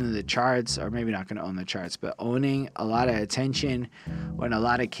owning the charts, or maybe not gonna own the charts, but owning a lot of attention when a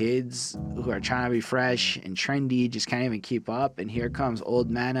lot of kids who are trying to be fresh and trendy just can't even keep up. And here comes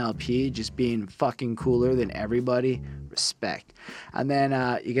old man LP just being fucking cooler than everybody. Respect. And then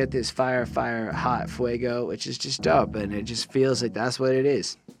you get this fire hot fuego, which is just dope, and it just feels like that's what it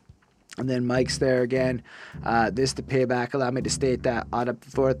is. And then Mike's there again. This the payback. Allow me to state that. Odd up the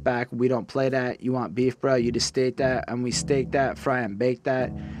fourth back. We don't play that. You want beef, bro? You just state that, and we steak that, fry and bake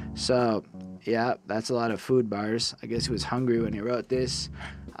that. So yeah, that's a lot of food bars. I guess he was hungry when he wrote this.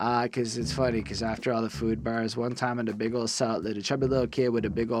 Because it's funny, because after all the food bars, one time in the big old South lived a chubby little kid with a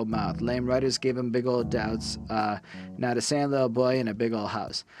big old mouth. Lame writers gave him big old doubts. Now the same little boy in a big old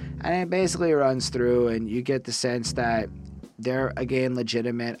house. And it basically runs through, and you get the sense that they're, again,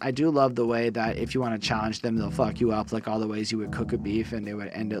 legitimate. I do love the way that if you want to challenge them, they'll fuck you up like all the ways you would cook a beef, and they would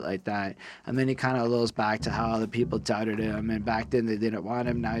end it like that. And then he kind of goes back to how the people doubted him, and back then they didn't want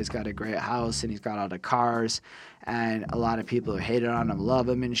him. Now he's got a great house, and he's got all the cars, and a lot of people who hated on him love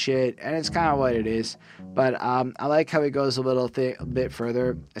him and shit, and it's kind of what it is. But I like how he goes a bit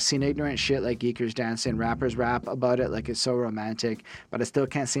further. I've seen ignorant shit like geekers dancing, rappers rap about it like it's so romantic, but I still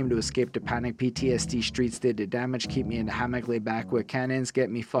can't seem to escape the panic. PTSD streets did the damage, keep me in the hammock, lay back with cannons,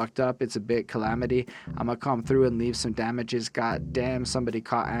 get me fucked up, it's a bit calamity. I'ma come through and leave some damages. God damn, somebody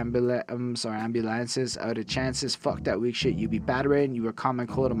caught ambulances out of chances. Fuck that weak shit, you be battering, you were common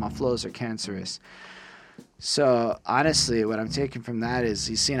cold and my flows are cancerous. So honestly, what I'm taking from that is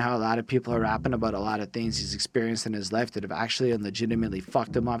he's seen how a lot of people are rapping about a lot of things he's experienced in his life that have actually and legitimately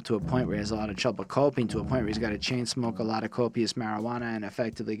fucked him up to a point where he has a lot of trouble coping, to a point where he's got to chain smoke a lot of copious marijuana and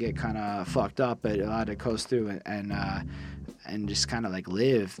effectively get kind of fucked up, but a lot of coast through and just kind of like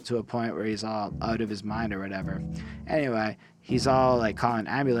live to a point where he's all out of his mind or whatever. Anyway, he's all like calling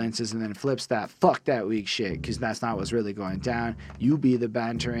ambulances and then flips that fuck that weak shit, because that's not what's really going down. You be the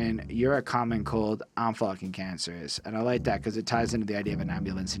bantering, you're a common cold, I'm fucking cancerous. And I like that because it ties into the idea of an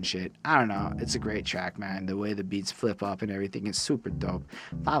ambulance and shit. I don't know, it's a great track, man. The way the beats flip up and everything is super dope.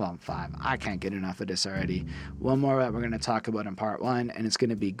 5 on 5, I can't get enough of this already. One more that we're going to talk about in part 1, and it's going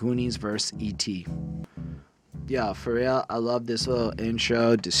to be Goonies vs. E.T. Yeah, for real, I love this little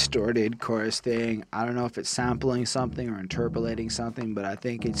intro, distorted chorus thing. I don't know if it's sampling something or interpolating something, but I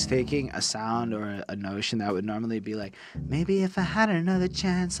think it's taking a sound or a notion that would normally be like, maybe if I had another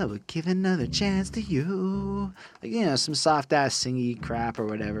chance, I would give another chance to you. Like, you know, some soft-ass singy crap or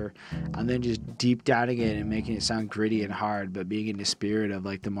whatever, and then just deep downing it and making it sound gritty and hard, but being in the spirit of,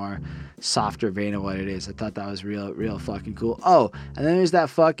 like, the more softer vein of what it is. I thought that was real fucking cool. Oh, and then there's that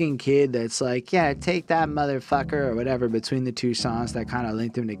fucking kid that's like, yeah, take that motherfucker or whatever between the two songs that kind of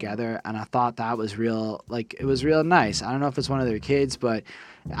linked them together, and I thought that was real, like, it was real nice. I don't know if it's one of their kids, but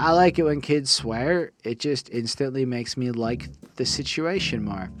I like it when kids swear. It just instantly makes me like the situation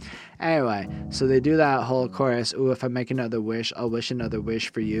more. Anyway, so they do that whole chorus, ooh, if I make another wish, I'll wish another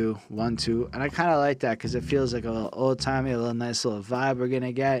wish for you, 1, 2, and I kind of like that because it feels like a little old-timey, a little nice little vibe we're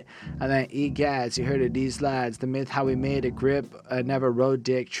gonna get. And then egads, you heard of these lads, the myth how we made a grip, never rode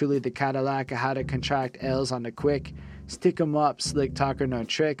dick, truly the Cadillac of how to contract L's on the quick. Stick 'em up, slick talker, no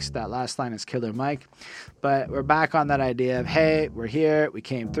tricks. That last line is Killer Mike. But we're back on that idea of, hey, we're here, we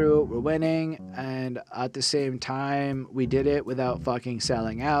came through, we're winning, and at the same time, we did it without fucking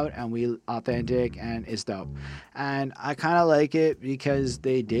selling out, and we authentic, and it's dope. And I kind of like it because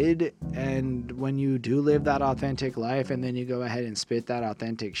they did, and when you do live that authentic life, and then you go ahead and spit that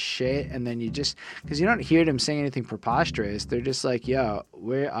authentic shit, and then you just, because you don't hear them saying anything preposterous, they're just like, yo,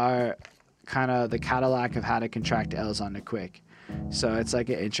 we are kind of the Cadillac of how to contract L's on the quick. So it's like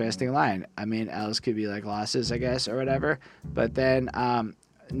an interesting line. I mean, L's could be like losses, I guess, or whatever. But then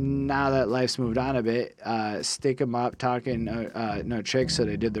now that life's moved on a bit, stick 'em up, talking no tricks. So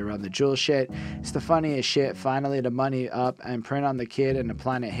they did the Run the Jewels shit. It's the funniest shit. Finally, the money up and print on the kid and the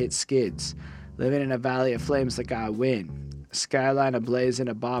planet hit skids. Living in a valley of flames like I win. Skyline ablaze in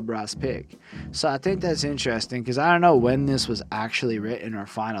a Bob Ross pick. So I think that's interesting because I don't know when this was actually written or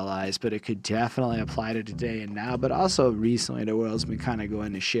finalized, but it could definitely apply to today and now. But also recently, the world's been kind of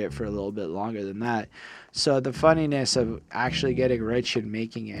going to shit for a little bit longer than that. So the funniness of actually getting rich and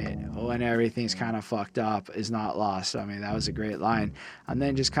making it when everything's kind of fucked up is not lost. I mean, that was a great line. And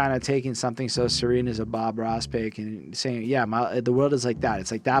then just kind of taking something so serene as a Bob Ross pick and saying, yeah, the world is like that.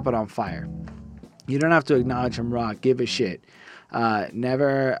 It's like that, but on fire. You don't have to acknowledge I'm wrong. Give a shit.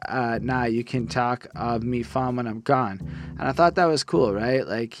 You can talk of me fun when I'm gone. And I thought that was cool, right?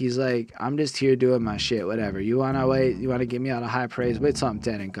 Like, he's like, I'm just here doing my shit, whatever. You want to get me out of high praise? Wait till I'm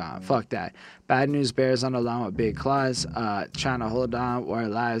dead and gone. Fuck that. Bad news bears on the lawn with big claws, trying to hold on where it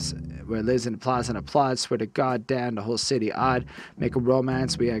lives in applause and applause. Swear to God, damn, the whole city odd. Make a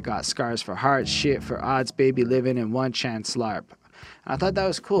romance, we got scars for hearts, shit for odds, baby living in one chance LARP. And I thought that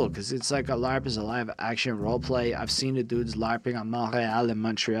was cool because it's like a LARP is a live action role play. I've seen the dudes LARPing on Montreal and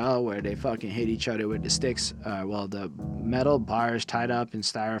Montreal where they fucking hit each other with the sticks, the metal bars tied up in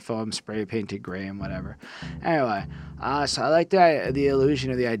styrofoam, spray painted gray and whatever. Anyway, so I like the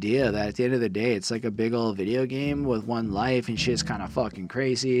illusion of the idea that at the end of the day, it's like a big old video game with one life and shit's kind of fucking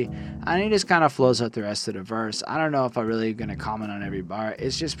crazy. And it just kind of flows out the rest of the verse. I don't know if I'm really going to comment on every bar.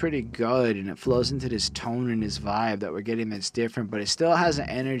 It's just pretty good and it flows into this tone and this vibe that we're getting that's different, but it still has an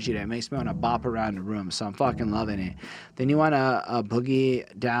energy that makes me want to bop around the room, so I'm fucking loving it. Then you want to boogie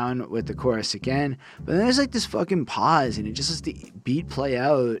down with the chorus again, but then there's like this fucking pause and it just lets the beat play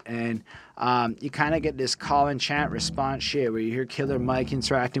out, and you kind of get this call and chant response shit where you hear Killer Mike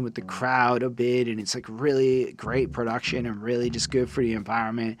interacting with the crowd a bit, and it's like really great production and really just good for the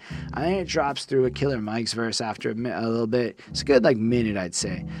environment. And then it drops through a Killer Mike's verse after a little bit. It's a good like minute, I'd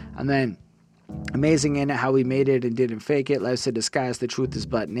say. And then amazing in it how we made it and didn't fake it. Life's a disguise, the truth is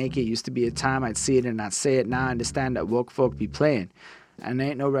butt naked. Used to be a time I'd see it and not say it. Now I understand that woke folk be playing. And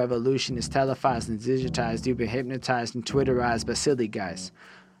ain't no revolution, it's televised and digitized. You've been hypnotized and Twitterized by silly guys.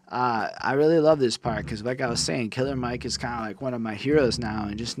 I really love this part because, like I was saying, Killer Mike is kind of like one of my heroes now,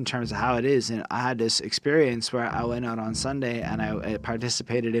 and just in terms of how it is. And I had this experience where I went out on Sunday and I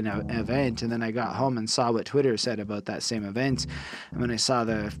participated in an event, and then I got home and saw what Twitter said about that same event. And when I saw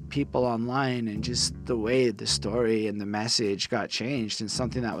the people online and just the way the story and the message got changed, and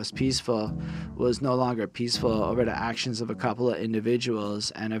something that was peaceful was no longer peaceful over the actions of a couple of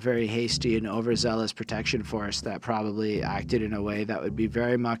individuals and a very hasty and overzealous protection force that probably acted in a way that would be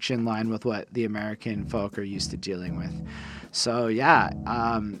very much in line with what the American folk are used to dealing with. So yeah,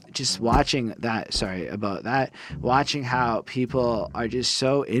 just watching how people are just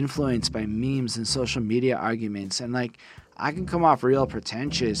so influenced by memes and social media arguments, and like, I can come off real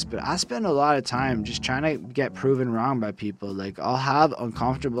pretentious, but I spend a lot of time just trying to get proven wrong by people. Like, I'll have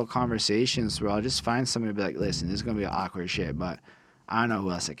uncomfortable conversations where I'll just find somebody to be like, listen, this is gonna be awkward shit, but I don't know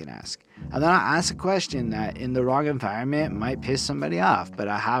who else I can ask. And then I ask a question that in the wrong environment might piss somebody off, but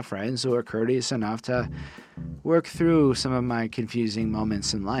I have friends who are courteous enough to work through some of my confusing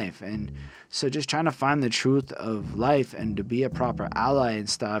moments in life. And so just trying to find the truth of life and to be a proper ally and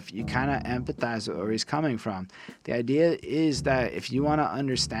stuff, you kind of empathize with where he's coming from. The idea is that if you want to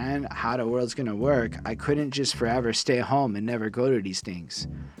understand how the world's going to work, I couldn't just forever stay home and never go to these things.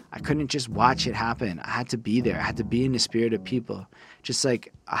 I couldn't just watch it happen. I had to be there. I had to be in the spirit of people. Just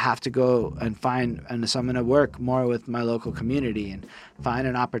like I have to go and so I'm going to work more with my local community and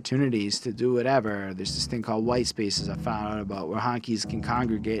finding opportunities to do whatever. There's this thing called white spaces I found out about where honkies can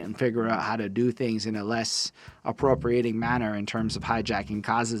congregate and figure out how to do things in a less appropriating manner in terms of hijacking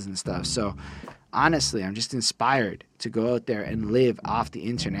causes and stuff. So honestly, I'm just inspired to go out there and live off the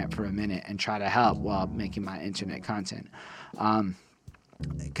internet for a minute and try to help while making my internet content.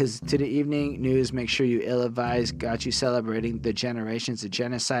 Because to the evening news, make sure you ill-advised, got you celebrating the generations of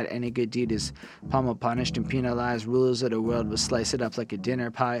genocide. Any good deed is pummel punished and penalized. Rulers of the world will slice it up like a dinner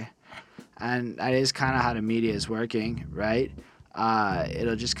pie. And that is kind of how the media is working, right?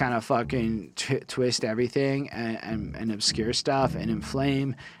 It'll just kind of fucking twist everything and obscure stuff and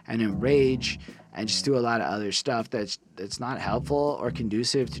inflame and enrage and just do a lot of other stuff that's not helpful or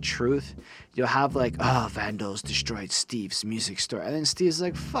conducive to truth. You'll have like, oh, vandals destroyed Steve's music store. And then Steve's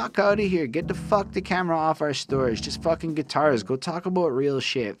like, fuck out of here. Get the camera off our stores. Just fucking guitars. Go talk about real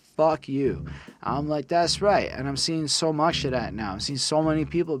shit. Fuck you. I'm like, that's right. And I'm seeing so much of that now. I'm seeing so many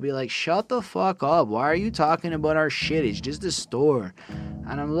people be like, shut the fuck up. Why are you talking about our shit? It's just a store.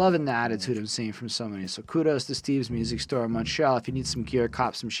 And I'm loving the attitude I'm seeing from so many. So kudos to Steve's music store in Montreal. If you need some gear,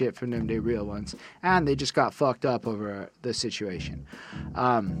 cop some shit from them. They're real ones. And they just got fucked up over the situation.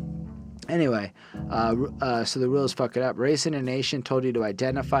 Anyway, so the rules fuck it up. Race in a nation told you to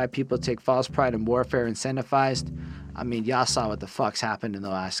identify. People take false pride in warfare incentivized. I mean, y'all saw what the fuck's happened in the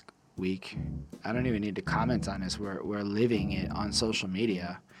last week. I don't even need to comment on this. We're living it on social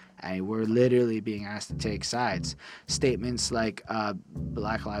media. And we're literally being asked to take sides. Statements like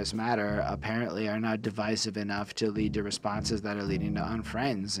Black Lives Matter apparently are not divisive enough to lead to responses that are leading to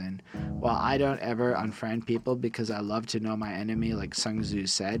unfriends. And while I don't ever unfriend people because I love to know my enemy, like Sun Tzu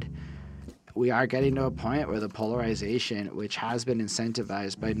said, we are getting to a point where the polarization, which has been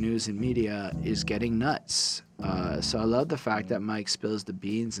incentivized by news and media, is getting nuts. So I love the fact that Mike spills the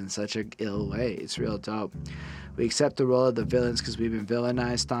beans in such a ill way. It's real dope. We accept the role of the villains because we've been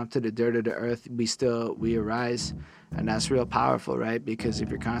villainized, stomped to the dirt of the earth. We arise. And that's real powerful, right? Because if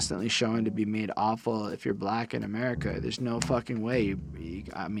you're constantly showing to be made awful, if you're black in America, there's no fucking way.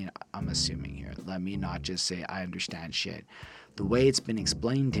 I mean, I'm assuming here. Let me not just say I understand shit. The way it's been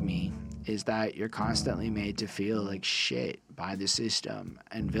explained to me is that you're constantly made to feel like shit by the system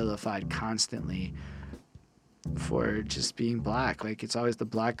and vilified constantly for just being black. Like, it's always the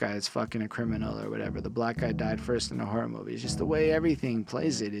black guy that's fucking a criminal or whatever. The black guy died first in a horror movie. It's just the way everything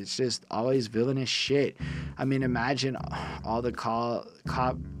plays it. It's just always villainous shit. I mean, imagine all the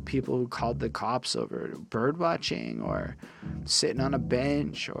people who called the cops over bird watching or sitting on a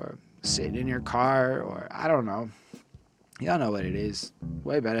bench or sitting in your car or I don't know. Y'all know what it is.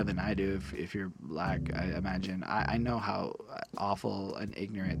 Way better than I do if you're black, I imagine. I know how awful and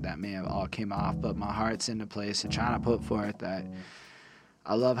ignorant that may have all came off, but my heart's in a place and trying to put forth that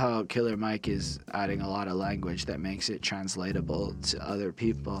I love how Killer Mike is adding a lot of language that makes it translatable to other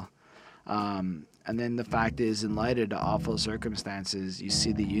people. And then the fact is, in light of the awful circumstances, you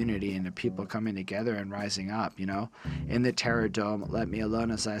see the unity and the people coming together and rising up, you know? In the Terror Dome, let me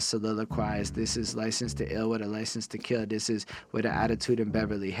alone as I soliloquize. This is License to Ill with a license to kill. This is with an attitude in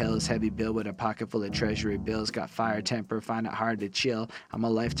Beverly Hills. Heavy bill with a pocket full of treasury bills. Got fire temper, find it hard to chill. I'm a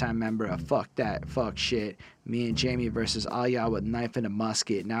lifetime member of fuck that, fuck shit. Me and Jamie versus all y'all with knife and a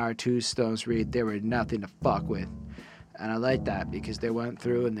musket. Now our two stones read there were nothing to fuck with. And I like that because they went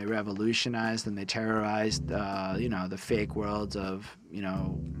through and they revolutionized and they terrorized, the fake worlds of,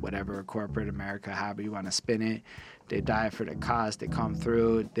 whatever corporate America, however you want to spin it. They die for the cause. They come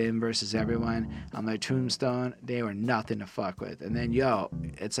through, them versus everyone. On their tombstone, they were nothing to fuck with. And then,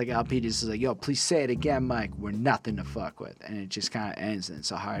 it's like LP just is like, please say it again, Mike. We're nothing to fuck with. And it just kind of ends, and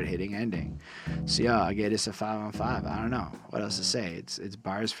it's a hard-hitting ending. So, I get this a 5 on 5. I don't know what else to say. It's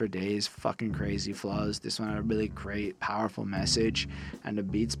bars for days, fucking crazy flows. This one had a really great, powerful message, and the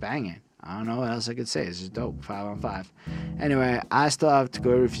beat's banging. I don't know what else I could say. It's just dope. 5 on 5. Anyway, I still have to go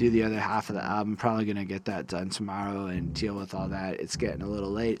review the other half of the album. Probably going to get that done tomorrow and deal with all that. It's getting a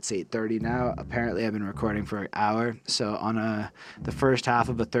little late. It's 8:30 now. Apparently, I've been recording for an hour. So on the first half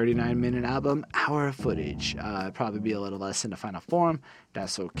of a 39-minute album, hour of footage. Probably be a little less in the final form.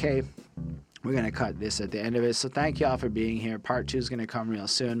 That's okay. We're going to cut this at the end of it. So thank y'all for being here. Part 2 is going to come real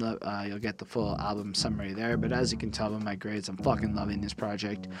soon. You'll get the full album summary there. But as you can tell by my grades, I'm fucking loving this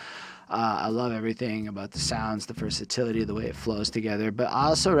project. I love everything about the sounds, the versatility, the way it flows together. But I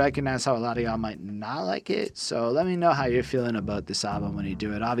also recognize how a lot of y'all might not like it. So let me know how you're feeling about this album when you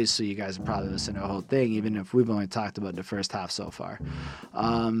do it. Obviously, you guys have probably listened to the whole thing, even if we've only talked about the first half so far.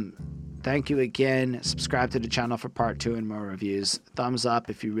 Thank you again. Subscribe to the channel for part 2 and more reviews. Thumbs up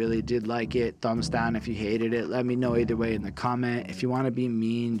if you really did like it. Thumbs down if you hated it. Let me know either way in the comment. If you want to be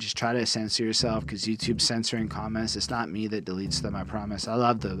mean, just try to censor yourself because YouTube's censoring comments. It's not me that deletes them, I promise. I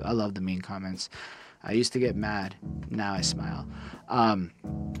love the mean comments. I used to get mad. Now I smile.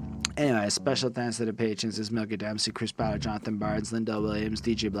 Anyway, special thanks to the patrons is Milka Dempsey, Chris Bauer, Jonathan Barnes, Lindell Williams,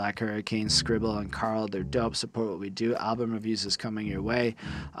 DJ Black Hurricane, Scribble, and Carl. They're dope. Support what we do. Album reviews is coming your way.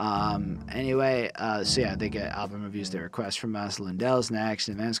 They get album reviews they request from us. Lindell's next,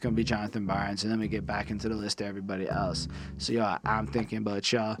 and then it's going to be Jonathan Barnes, and then we get back into the list of everybody else. So, I'm thinking about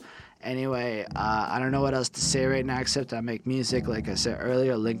y'all. Anyway, I don't know what else to say right now except I make music. Like I said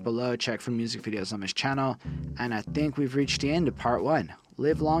earlier, link below. Check for music videos on this channel. And I think we've reached the end of part 1.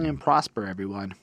 Live long and prosper, everyone.